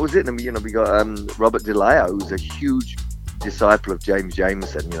 and that was it. And you know, we got Robert DeLeo, who's a huge disciple of James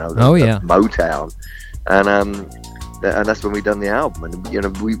Jamerson, you know, Motown, and that's when we done the album. And you know,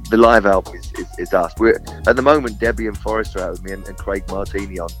 the live album is us. We're at the moment, Debbie and Forrest are out with me, and Craig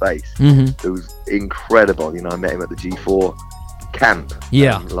Martini on bass, who's incredible. You know, I met him at the G4 camp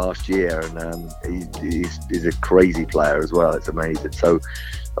last year, and he's a crazy player as well. It's amazing. So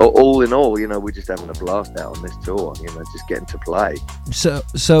all in all, you know, we're just having a blast out on this tour, you know, just getting to play.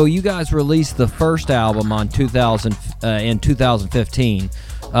 So you guys released the first album on in 2015.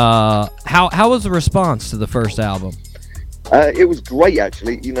 How was the response to the first album? It was great,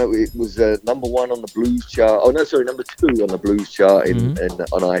 actually. You know, it was number 1 on the blues chart. Oh no, sorry, number 2 on the blues chart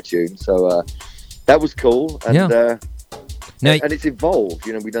on iTunes. So that was cool, and and it's evolved.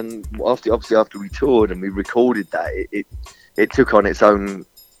 You know, we done after we toured and we recorded that. It took on its own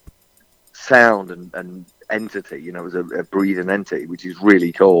sound and entity. You know, it was a breathing entity, which is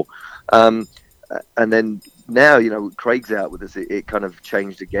really cool. and then now, Craig's out with us. It kind of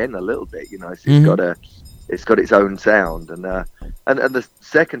changed again a little bit. It's got its own sound, and the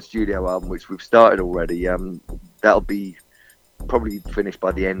second studio album, which we've started already, that'll be probably finished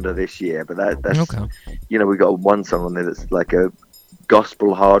by the end of this year. But that's okay. We got one song on there that's like a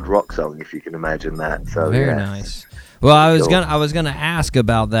gospel hard rock song, if you can imagine that. So very nice. Well, I was gonna ask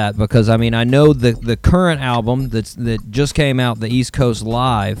about that because I know the current album that just came out, the East Coast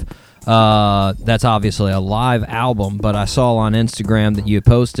Live. That's obviously a live album, but I saw on Instagram that you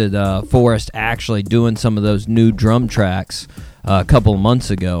posted Forrest actually doing some of those new drum tracks a couple of months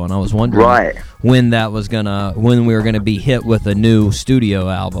ago, and I was wondering when we were gonna be hit with a new studio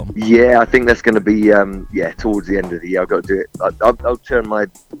album. Yeah, I think that's gonna be towards the end of the year. I've got to do it. I'll turn my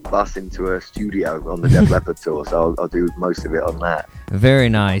bus into a studio on the Def Leppard tour, so I'll do most of it on that. Very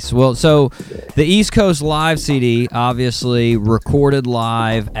nice. Well, so the East Coast Live CD, obviously recorded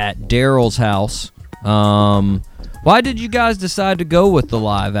live at Daryl's house. Why did you guys decide to go with the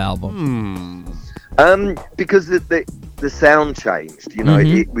live album? Because the sound changed.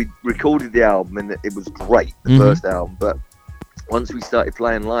 We recorded the album and it was great, the first album, but once we started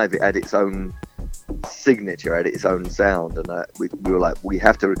playing live, it had its own signature, had its own sound, and we were like, we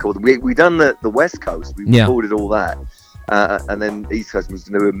have to record it. We done the West Coast, we recorded all that, and then East Coast was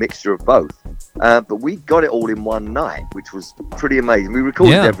a mixture of both. But we got it all in one night, which was pretty amazing. We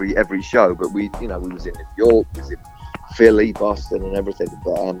recorded every show, but we was in New York, we was in Philly, Boston, and everything,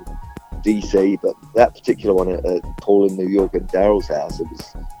 but DC. But that particular one at Paul in New York and Daryl's house, it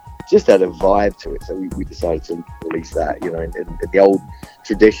was just had a vibe to it, so we decided to release that, in the old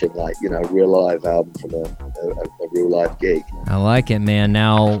tradition, like, real live album from a real live gig. I like it, man.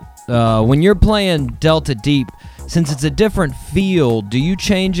 Now, when you're playing Delta Deep, since it's a different feel, do you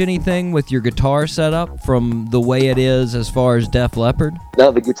change anything with your guitar setup from the way it is as far as Def Leppard?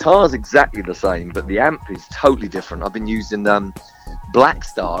 No, the guitar's exactly the same, but the amp is totally different. I've been using Black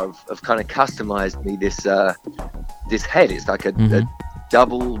Star have kind of customized me this head. It's like a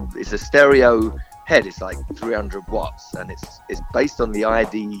double, it's a stereo head. It's like 300 watts, and it's based on the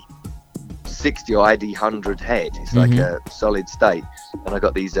ID 60 or ID 100 head. It's like a solid state, and I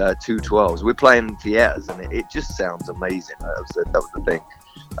got these 212s. We're playing theaters, and it just sounds amazing. That was the thing.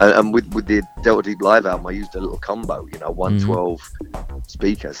 And with the Delta Deep live album, I used a little combo, 112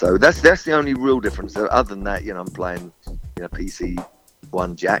 speaker. So that's the only real difference. So other than that, I'm playing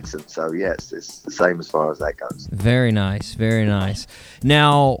PC1 Jackson. So yes, it's the same as far as that goes. Very nice, very nice.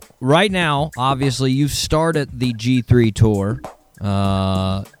 Now, right now, obviously, you've started the G3 tour.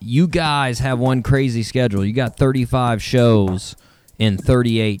 You guys have one crazy schedule. You got 35 shows in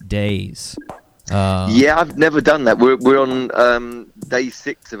 38 days. Yeah, I've never done that. We're on day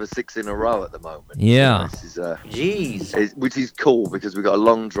 6 of a 6 in a row at the moment. Yeah. So this is, which is cool because we've got a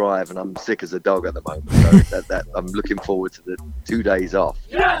long drive and I'm sick as a dog at the moment. So that I'm looking forward to the 2 days off.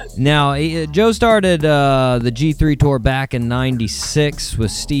 Yes! Now, Joe started the G3 tour back in '96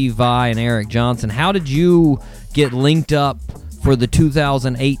 with Steve Vai and Eric Johnson. How did you get linked up for the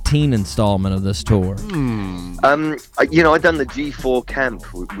 2018 installment of this tour? I done the G4 camp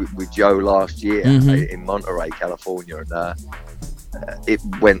with Joe last year in Monterey, California, and it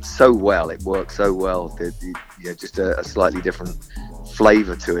went so well. It worked so well. Just a slightly different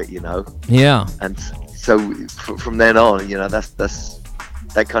flavor to it, Yeah. And so from then on,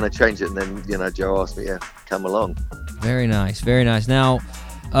 that kind of changed it. And then, Joe asked me to come along. Very nice, very nice. Now,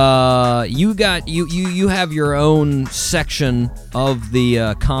 you have your own section of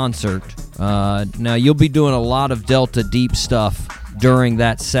the concert. Now you'll be doing a lot of Delta Deep stuff during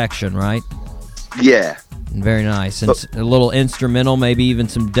that section, right? Yeah. Very nice. And a little instrumental, maybe even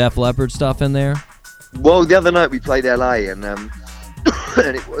some Def Leppard stuff in there? Well, the other night we played LA and and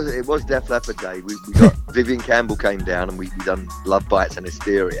it was Def Leppard Day. We got Vivian Campbell came down and we done Love Bites and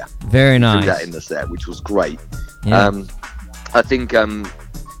Hysteria. Very nice. We threw that in the set, which was great. Yeah. I think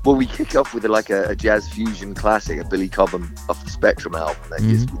we kick off with a jazz fusion classic, a Billy Cobham Off the Spectrum album,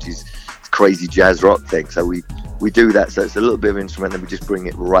 which is crazy jazz rock thing. So we do that. So it's a little bit of instrument, then we just bring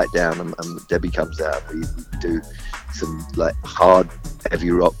it right down, and Debbie comes out. We do some hard,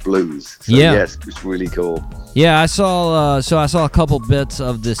 heavy rock blues. So, yes, it's really cool. Yeah, I saw. I saw a couple bits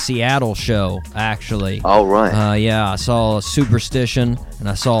of the Seattle show actually. Oh right. Yeah, I saw Superstition and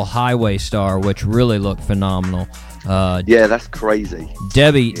I saw Highway Star, which really looked phenomenal. Yeah, that's crazy.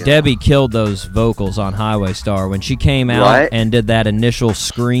 Debbie killed those vocals on Highway Star when she came out and did that initial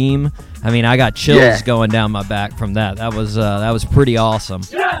scream I mean, I got chills Yeah. going down my back from that. That was pretty awesome.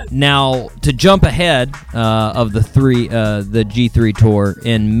 Now, to jump ahead of the G3 tour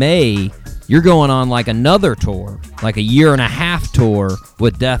in May, you're going on like another tour, like a 1.5 year tour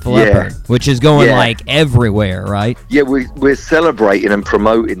with Def Leppard, which is going like everywhere, right? Yeah, we're celebrating and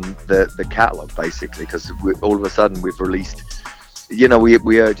promoting the catalog basically, because all of a sudden we've released. You know,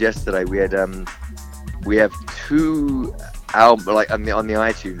 we heard yesterday we have 2 albums like on the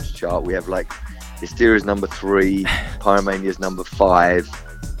iTunes chart. We have like Hysteria's number 3, Pyromania's number 5.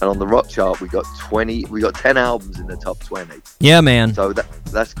 And on the rock chart, we got 10 albums in the top 20. Yeah, man. So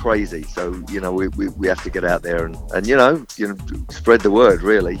that's crazy. So, you know, we have to get out there and you know, spread the word,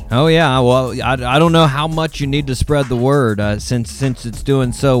 really. Oh, yeah. Well, I don't know how much you need to spread the word since it's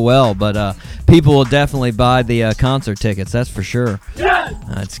doing so well, but people will definitely buy the concert tickets. That's for sure.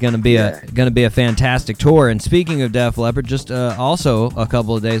 It's gonna be a fantastic tour. And speaking of Def Leppard, just also a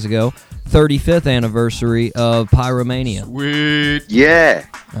couple of days ago, 35th anniversary of Pyromania. Sweet. Yeah.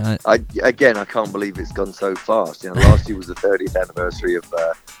 I can't believe it's gone so fast. You know, last year was the 30th anniversary of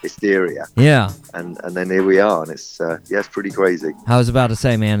Hysteria. Yeah. And then here we are, and it's pretty crazy. I was about to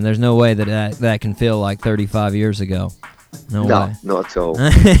say, man, there's no way that can feel like 35 years ago. No way. Not at all.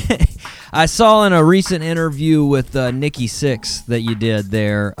 I saw in a recent interview with Nikki Sixx that you did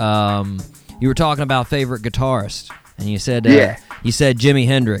there, you were talking about favorite guitarist, and you said Jimi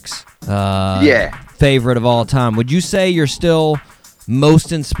Hendrix. Favorite of all time. Would you say you're still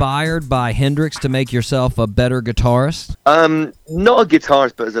most inspired by Hendrix to make yourself a better guitarist? Not a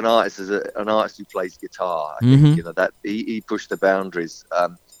guitarist, but as an artist, an artist who plays guitar. I think, you know, that he pushed the boundaries.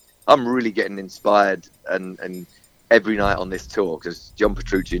 I'm really getting inspired and every night on this tour, because John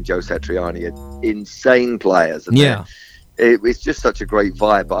Petrucci and Joe Satriani are insane players. And it's just such a great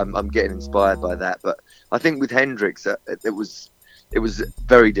vibe. I'm getting inspired by that. But I think with Hendrix, it was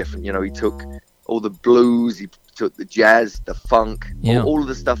very different. You know, he took all the blues, he took the jazz, the funk, all of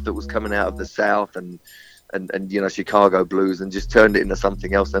the stuff that was coming out of the South and you know, Chicago blues, and just turned it into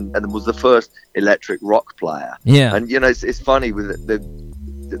something else. And was the first electric rock player. Yeah. And you know, it's funny with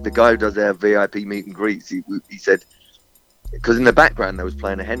the guy who does our VIP meet and greets. He said, because in the background they was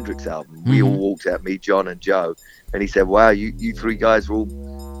playing a Hendrix album. We all walked out, me, John, and Joe, and he said, "Wow, you 3 guys were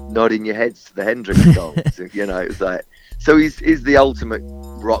all nodding your heads to the Hendrix songs." You know, it was like. So he's the ultimate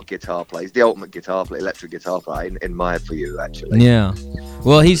rock guitar player. He's the ultimate guitar player, electric guitar player, in my view, actually. Yeah.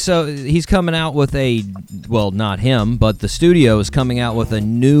 Well, he's coming out with not him, but the studio is coming out with a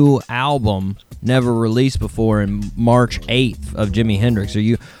new album never released before in March 8th of Jimi Hendrix. Are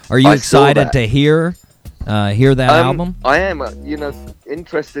you excited to hear that album? I am. You know,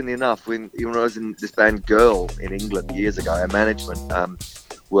 interestingly enough, when I was in this band Girl in England years ago, our management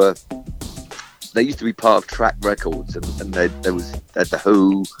they used to be part of Track Records, and they had the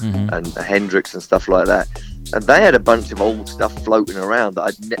Who and the Hendrix and stuff like that, and they had a bunch of old stuff floating around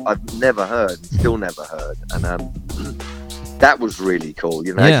that I've never heard, and still never heard, and that was really cool.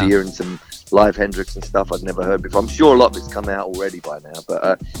 You know, actually hearing some live Hendrix and stuff I'd never heard before. I'm sure a lot of it's come out already by now,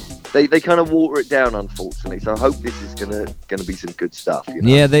 but they kind of water it down, unfortunately. So I hope this is gonna be some good stuff. You know?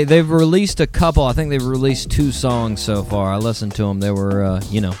 Yeah, they've released a couple. I think they've released 2 songs so far. I listened to them. They were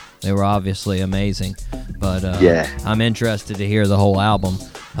they were obviously amazing, but I'm interested to hear the whole album.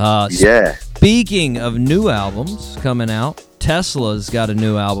 Speaking of new albums coming out, Tesla's got a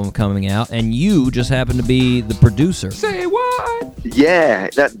new album coming out, and you just happen to be the producer. Say what? Yeah,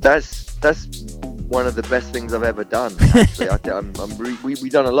 that's one of the best things I've ever done. Actually, we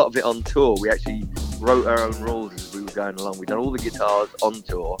done a lot of it on tour. We actually wrote our own rules as we were going along. We done all the guitars on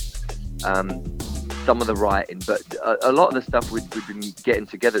tour. Some of the writing, but a lot of the stuff we've been getting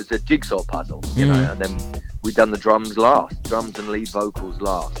together. It's a jigsaw puzzle, you know, and then we've done the drums and lead vocals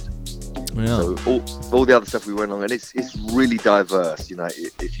last. Yeah. So all the other stuff we went on, and it's really diverse. You know,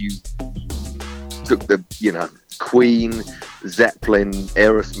 if you took the, you know, Queen, Zeppelin,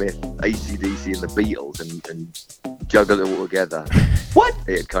 Aerosmith, AC/DC, and the Beatles, and juggle it all together. What?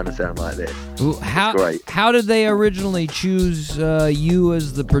 It kind of sound like this. How did they originally choose you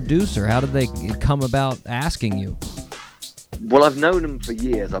as the producer? How did they come about asking you? Well, I've known them for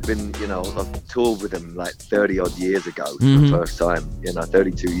years. I've toured with them like 30 odd years ago for the first time.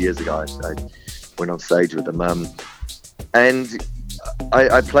 32 years ago, I went on stage with them. And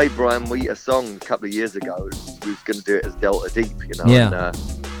I played Brian Wheat a song a couple of years ago. We was going to do it as Delta Deep, and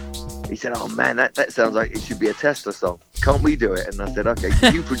he said, "Oh man, that sounds like it should be a Tesla song. Can't we do it?" And I said, "Okay,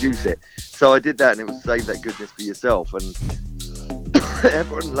 can you produce it?" So I did that, and it was Save That Goodness for Yourself. And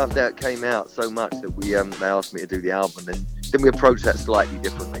everyone loved how it came out so much that they asked me to do the album. And then we approached that slightly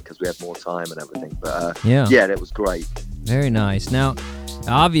differently because we had more time and everything. But that was great. Very nice. Now,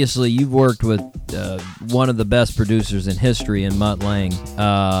 Obviously, you've worked with one of the best producers in history in Mutt Lange.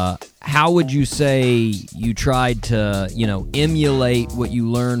 How would you say you tried to, emulate what you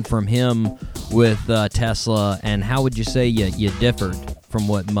learned from him with Tesla, and how would you say you differed from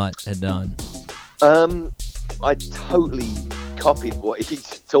what Mutt had done? I totally copied what he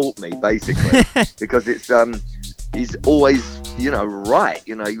taught me, basically, because it's he's always right.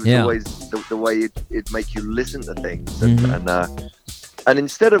 He was always the way it'd make you listen to things, and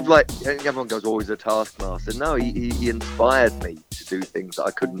instead of like everyone goes always a taskmaster. No, he inspired me to do things that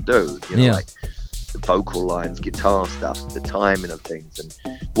I couldn't do. Like the vocal lines, guitar stuff, the timing of things, and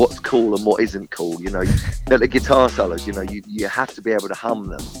what's cool and what isn't cool. The guitar solos. You have to be able to hum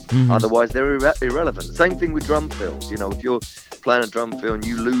them, otherwise they're irrelevant. Same thing with drum fills. If you're playing a drum fill and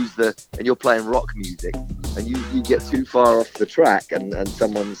you lose and you're playing rock music and you get too far off the track and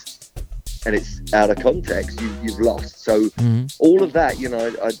and it's out of context, you've lost. So all of that,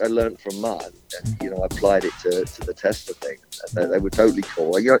 I learned from Mutt, and I applied it to the Tesla thing. They were totally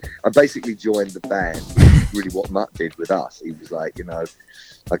cool. I basically joined the band. Really, what Mutt did with us, he was like,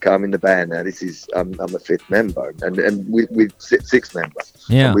 okay, I'm in the band now. I'm a fifth member, and with sixth member.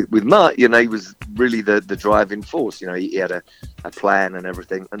 Yeah. And with Mutt, he was really the driving force. He had a plan and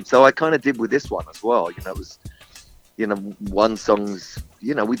everything, and so I kind of did with this one as well. It was. One song's,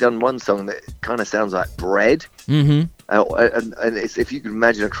 we done one song that kind of sounds like Bread. And it's, if you can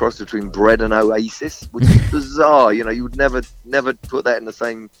imagine a cross between Bread and Oasis, which is bizarre. You would never put that in the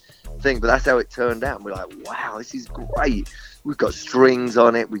same thing, but that's how it turned out. And we're like, wow, this is great. We've got strings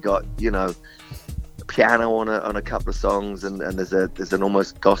on it. We got, piano on a couple of songs, and there's an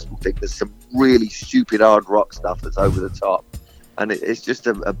almost gospel thing. There's some really stupid hard rock stuff that's over the top. And it's just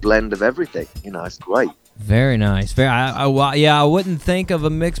a blend of everything. It's great. Very nice. I wouldn't think of a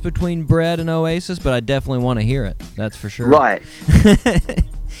mix between Bread and Oasis, but I definitely want to hear it. That's for sure. Right.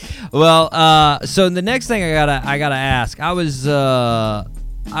 Well, so the next thing I gotta ask. I was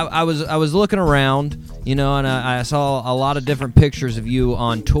looking around, and I saw a lot of different pictures of you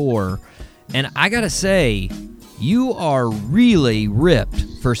on tour, and I gotta say, you are really ripped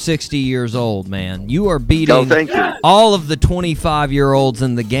for 60 years old, man. You are beating all of the 25-year-olds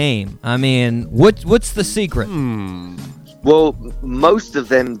in the game. I mean, what's the secret? Well, most of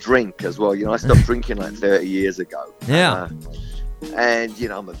them drink as well. I stopped drinking like 30 years ago. Yeah. And,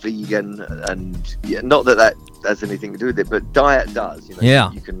 I'm a vegan, and not that has anything to do with it, but diet does.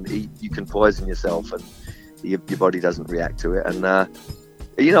 Yeah. You can poison yourself, and your body doesn't react to it. And,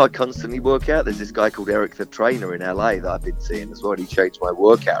 I constantly work out. There's this guy called Eric the Trainer in LA that I've been seeing as well. He changed my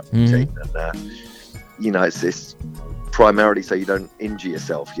workout routine, and it's primarily so you don't injure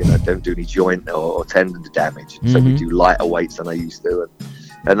yourself. Don't do any joint or tendon damage. So we do lighter weights than I used to,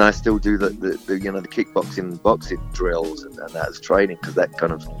 and I still do the kickboxing and boxing drills and that as training, because that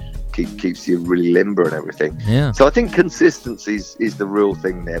kind of keeps you really limber and everything. Yeah. So I think consistency is the real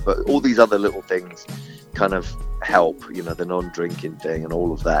thing there, but all these other little things kind of help, the non-drinking thing and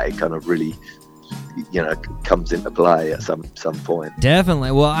all of that. It kind of really, comes into play at some point.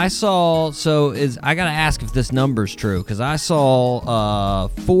 Definitely. Well, I gotta ask if this number's true, because I saw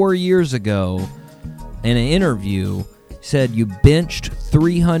 4 years ago in an interview said you benched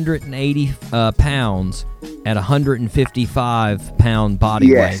 380 pounds at 155 pound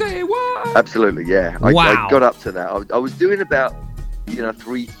body weight. Say what? Absolutely, yeah. Wow. I got up to that. I was doing about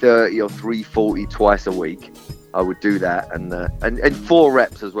 330 or 340 twice a week. I would do that, and 4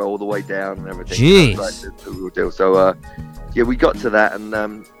 reps as well, all the way down and everything. Jeez. Like the real deal. So we got to that,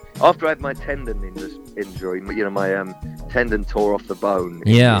 and after I had my tendon injury, my tendon tore off the bone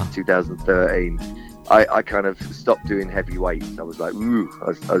in 2013. I kind of stopped doing heavy weights. I was like, I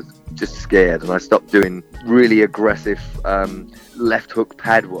was just scared, and I stopped doing really aggressive left hook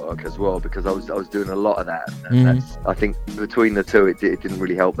pad work as well, because I was doing a lot of that. And that's, I think between the two, it didn't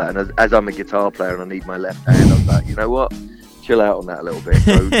really help that. And as I'm a guitar player and I need my left hand, I was like, you know what? Chill out on that a little bit.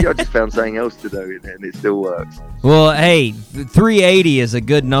 So I just found something else to do, and it still works. Well, hey, 380 is a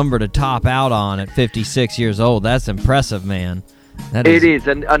good number to top out on at 56 years old. That's impressive, man. It is,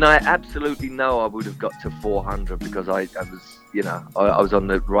 and I absolutely know I would have got to 400, because I was, I was on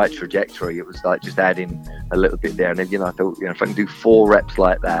the right trajectory. It was like just adding a little bit there, and then, I thought, if I can do 4 reps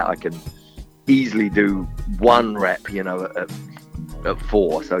like that, I can easily do 1 rep, at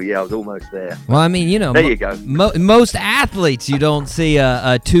 4. So I was almost there. Well, I mean, there you go. Most athletes, you don't see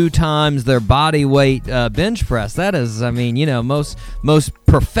a 2 times their body weight bench press. That is, I mean, most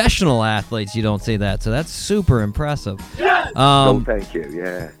professional athletes, you don't see that. So that's super impressive. Yeah! Thank you.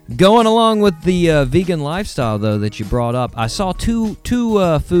 Yeah. Going along with the vegan lifestyle, though, that you brought up, I saw two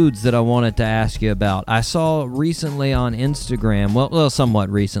foods that I wanted to ask you about. I saw recently on Instagram, well, somewhat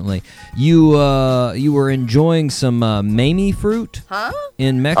recently, you were enjoying some mamey fruit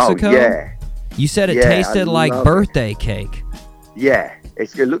in Mexico. Oh, yeah. You said it tasted like birthday cake. Yeah,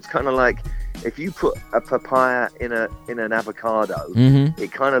 it looks kind of like if you put a papaya in an avocado,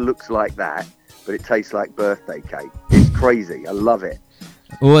 it kind of looks like that, but it tastes like birthday cake. It's crazy. I love it.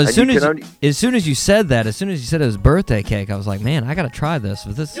 Well, as soon as you said that, as soon as you said it was birthday cake, I was like, man, I got to try this.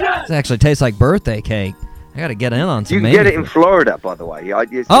 This actually tastes like birthday cake. I got to get in on some. You can get it in Florida, by the way.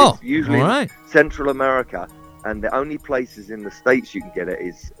 It's usually in Central America, and the only places in the States you can get it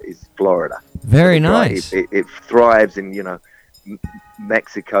is Florida. Very nice. It thrives in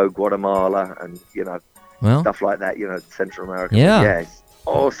Mexico, Guatemala, and stuff like that. Central America. Yeah, it's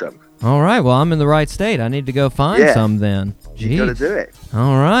awesome. All right. Well, I'm in the right state. I need to go find some then. Jeez. You got to do it.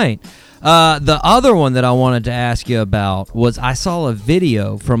 All right. The other one that I wanted to ask you about was I saw a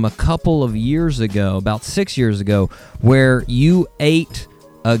video from a couple of years ago, about 6 years ago, where you ate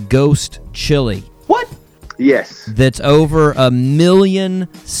a ghost chili. What? Yes. That's over 1 million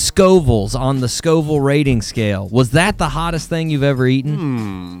Scovilles on the Scoville rating scale. Was that the hottest thing you've ever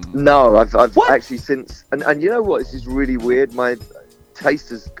eaten? No, I've actually since, and you know what? This is really weird. My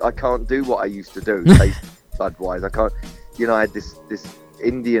taste is, I can't do what I used to do, taste bud-wise. I can't, I had this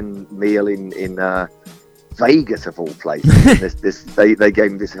Indian meal in Vegas of all places. They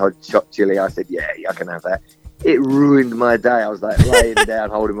gave me this hot chili. I said, yeah, I can have that. It ruined my day. I was like laying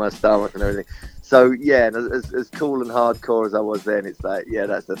down, holding my stomach and everything. So yeah, and as cool and hardcore as I was then, it's like, yeah,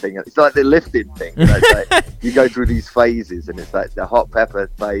 that's the thing. It's like the lifting thing. It's like, you go through these phases, and it's like the hot pepper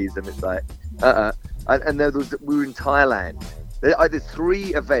phase, and it's like, And we were in Thailand. There's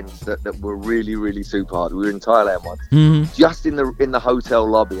 3 events that were really, really super hard. We were in Thailand once, just in the hotel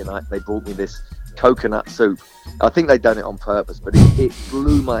lobby, and they brought me this coconut soup. I think they'd done it on purpose, but it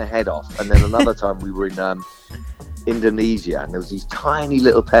blew my head off. And then another time we were in Indonesia, and there was these tiny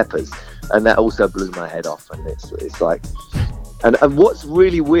little peppers, and that also blew my head off. And it's like, and what's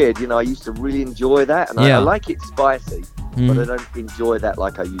really weird, I used to really enjoy that, and I like it spicy. But I don't enjoy that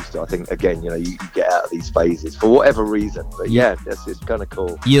like I used to. I think, again, you get out of these phases for whatever reason. But yeah, it's kind of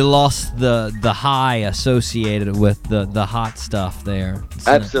cool. You lost the high associated with the hot stuff there.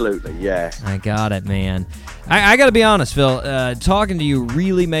 Absolutely, yeah. I got it, man. I got to be honest, Phil. Talking to you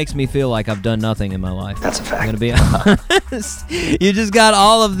really makes me feel like I've done nothing in my life. That's a fact. I'm going to be honest. You just got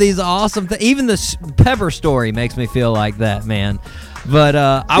all of these awesome things. Even the pepper story makes me feel like that, man. But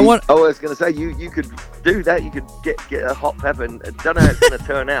I was going to say, you could do that. You could get a hot pepper, and I don't know how it's going to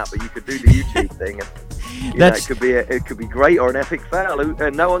turn out, but you could do the YouTube thing, and it could be great or an epic fail,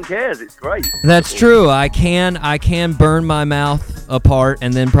 and no one cares. It's great. That's true. I can burn my mouth apart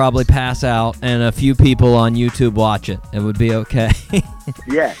and then probably pass out, and a few people on YouTube watch it. It would be okay.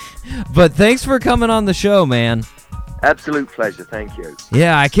 Yeah. But thanks for coming on the show, man. Absolute pleasure. Thank you.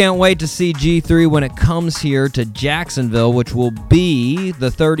 Yeah, I can't wait to see G3 when it comes here to Jacksonville, which will be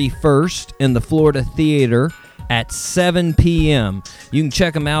the 31st in the Florida Theater at 7 p.m. You can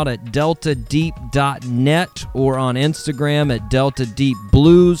check them out at deltadeep.net or on Instagram at Delta Deep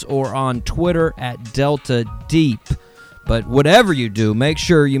Blues or on Twitter at Delta Deep. But whatever you do, make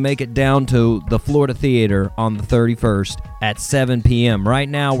sure you make it down to the Florida Theater on the 31st at 7 p.m. Right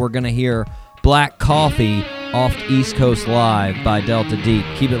now, we're going to hear Black Coffee off East Coast Live by Delta Deep.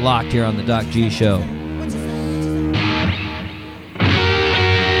 Keep it locked here on the Doc G Show. Is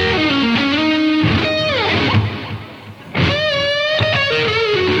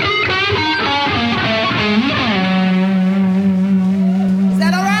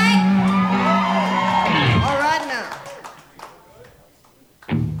that all right? All right now.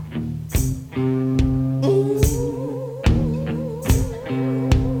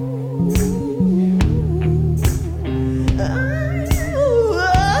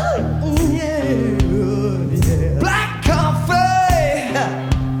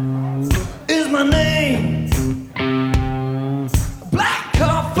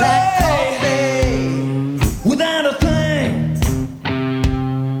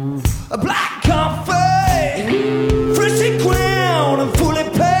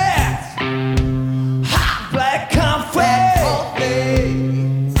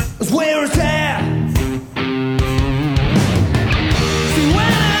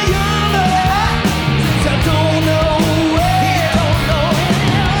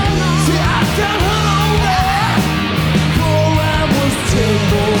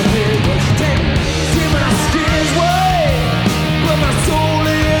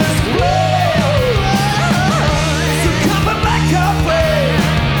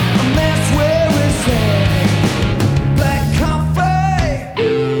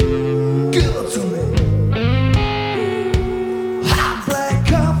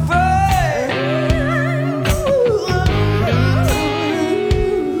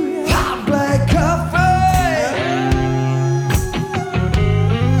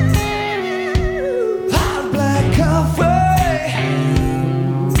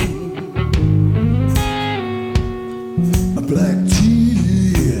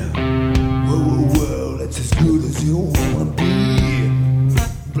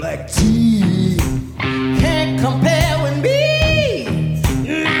 black tea can't compare with me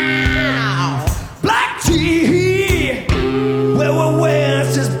now. Black tea, well, we're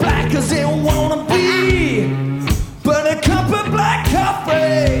West as black as they wanna be. But a cup of black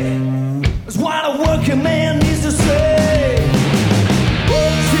coffee is what a working man needs to say.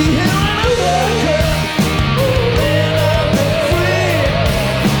 See him in a worker, and I've been free.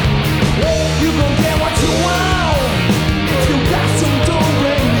 You gon' get what you want if you got some dough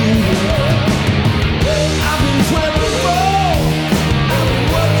with me. I've been 24, I've been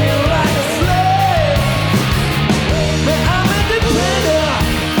working like a slave. Man, I'm independent,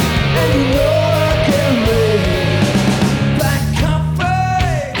 and you know I can live. Black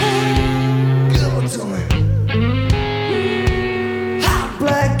coffee, give it to me. Hot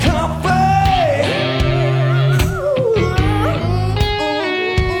black coffee,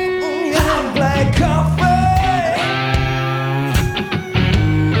 hot black coffee,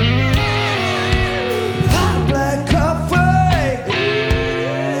 hot black coffee,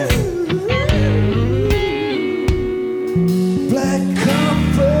 black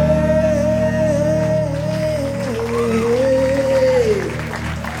coffee.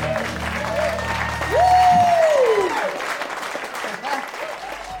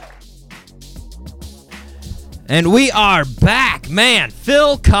 And we are back. Man,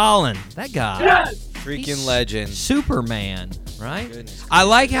 Phil Collins. That guy. Freaking legend. Superman, right? Goodness I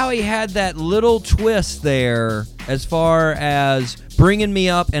like how he had that little twist there as far as bringing me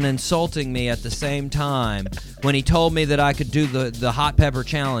up and insulting me at the same time when he told me that I could do the hot pepper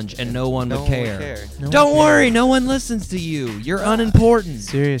challenge and no one would care. Don't worry, no one listens to you. You're unimportant.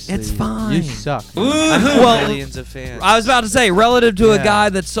 Seriously. It's fine. You suck. Well, Millions of fans. I was about to say, relative to a Yeah. guy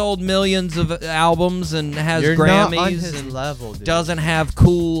that sold millions of albums and has You're Grammys not on his and level, dude. doesn't have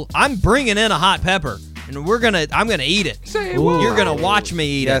cool. I'm bringing in a hot pepper, and I'm gonna eat it. You're gonna watch me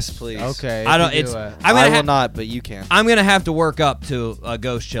eat Yes, it. please. Okay. I don't. if you It's. do it. I'm I gonna will not, but you can. I'm gonna have to work up to a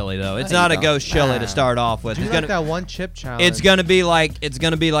ghost chili though. It's not a ghost chili to start off with. Do you It's like gonna. that one chip challenge? It's gonna be like a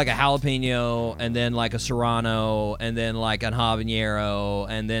jalapeno, and then like a serrano, and then like a habanero,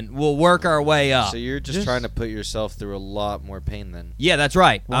 and then we'll work our way up. So you're just trying to put yourself through a lot more pain then. Yeah, that's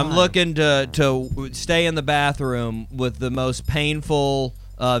right. Why? I'm looking to stay in the bathroom with the most painful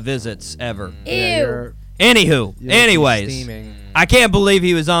visits ever. Yeah, you're Anywho, anyways, steaming. I can't believe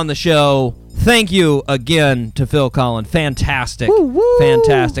he was on the show. Thank you again to Phil Collins. Fantastic.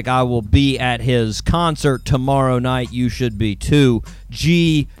 Fantastic. I will be at his concert tomorrow night. You should be too.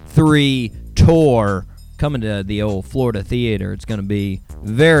 G3 Tour. Coming to the old Florida Theater. It's going to be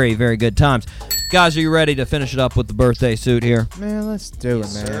very, very good times. Guys, are you ready to finish it up with the birthday suit here? Man, let's do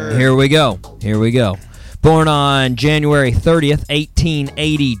it, man. Here we go. Born on January 30th,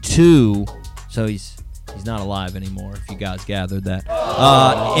 1882. So he's not alive anymore, if you guys gathered that.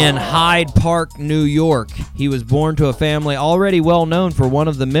 In Hyde Park, New York. He was born to a family already well known for one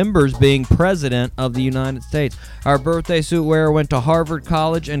of the members being president of the United States. Our birthday suit wearer went to Harvard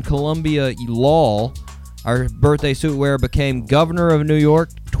College and Columbia Law. Our birthday suit wearer became governor of New York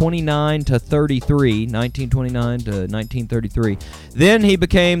 1929 to 1933. Then he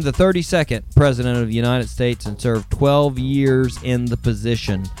became the 32nd president of the United States and served 12 years in the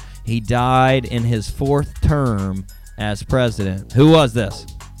position. He died in his 4th term as president. Who was this?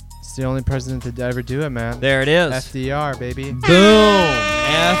 It's the only president to ever do it, man. There it is. FDR, baby. Boom.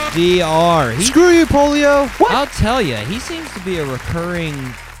 FDR. Screw you, polio. I'll tell you, he seems to be a recurring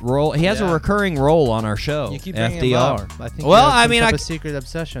role. He has a recurring role on our show. You keep bringing him FDR. up. I think Well, you have I some mean, type of secret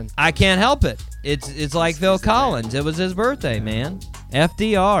obsession. I can't help it. It's like Phil Collins. It was his birthday, man.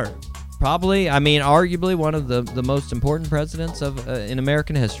 FDR. Probably, I mean, arguably one of the most important presidents of in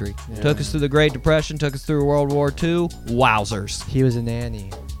American history. Yeah. Took us through the Great Depression, took us through World War II. Wowzers. He was a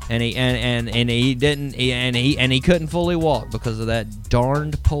nanny. And he couldn't fully walk because of that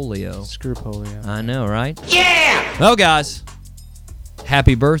darned polio. Screw polio. I know, right? Yeah. Well, guys,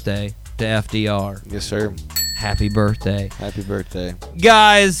 happy birthday to FDR. Yes, sir. Happy birthday. Happy birthday.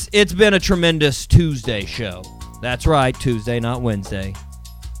 Guys, it's been a tremendous Tuesday show. That's right, Tuesday, not Wednesday.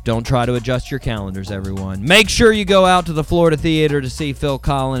 Don't try to adjust your calendars, everyone. Make sure you go out to the Florida Theater to see Phil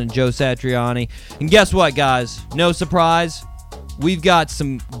Collins and Joe Satriani. And guess what, guys? No surprise, we've got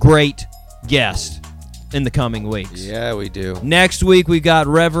some great guests in the coming weeks. Yeah, we do. Next week, we got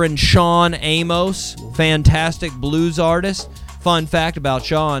Reverend Sean Amos, fantastic blues artist. Fun fact about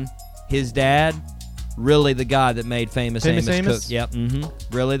Sean, his dad, really the guy that made Famous Amos cook. Yep,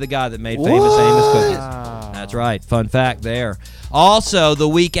 really the guy that made Famous Amos cookies. That's right. Fun fact there. Also, the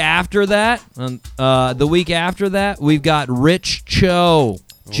week after that, we've got Rich Cho,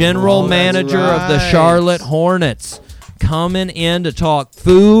 general manager of the Charlotte Hornets. coming in to talk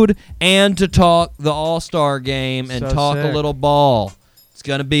food and to talk the All-Star game and So talk a sick. little ball. It's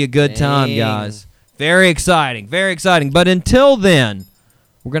going to be a good time, Dang. guys. Very exciting, very exciting. But until then,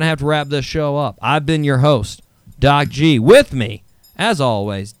 we're going to have to wrap this show up. I've been your host, Doc G. With me, as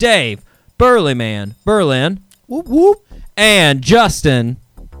always, Dave, Burleyman, Berlin, whoop, whoop, and Justin,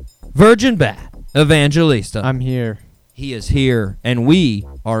 Virgin Bat, Evangelista. I'm here. He is here, and we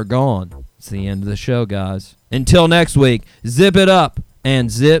are gone. It's the end of the show, guys. Until next week, zip it up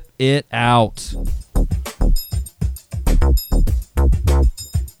and zip it out.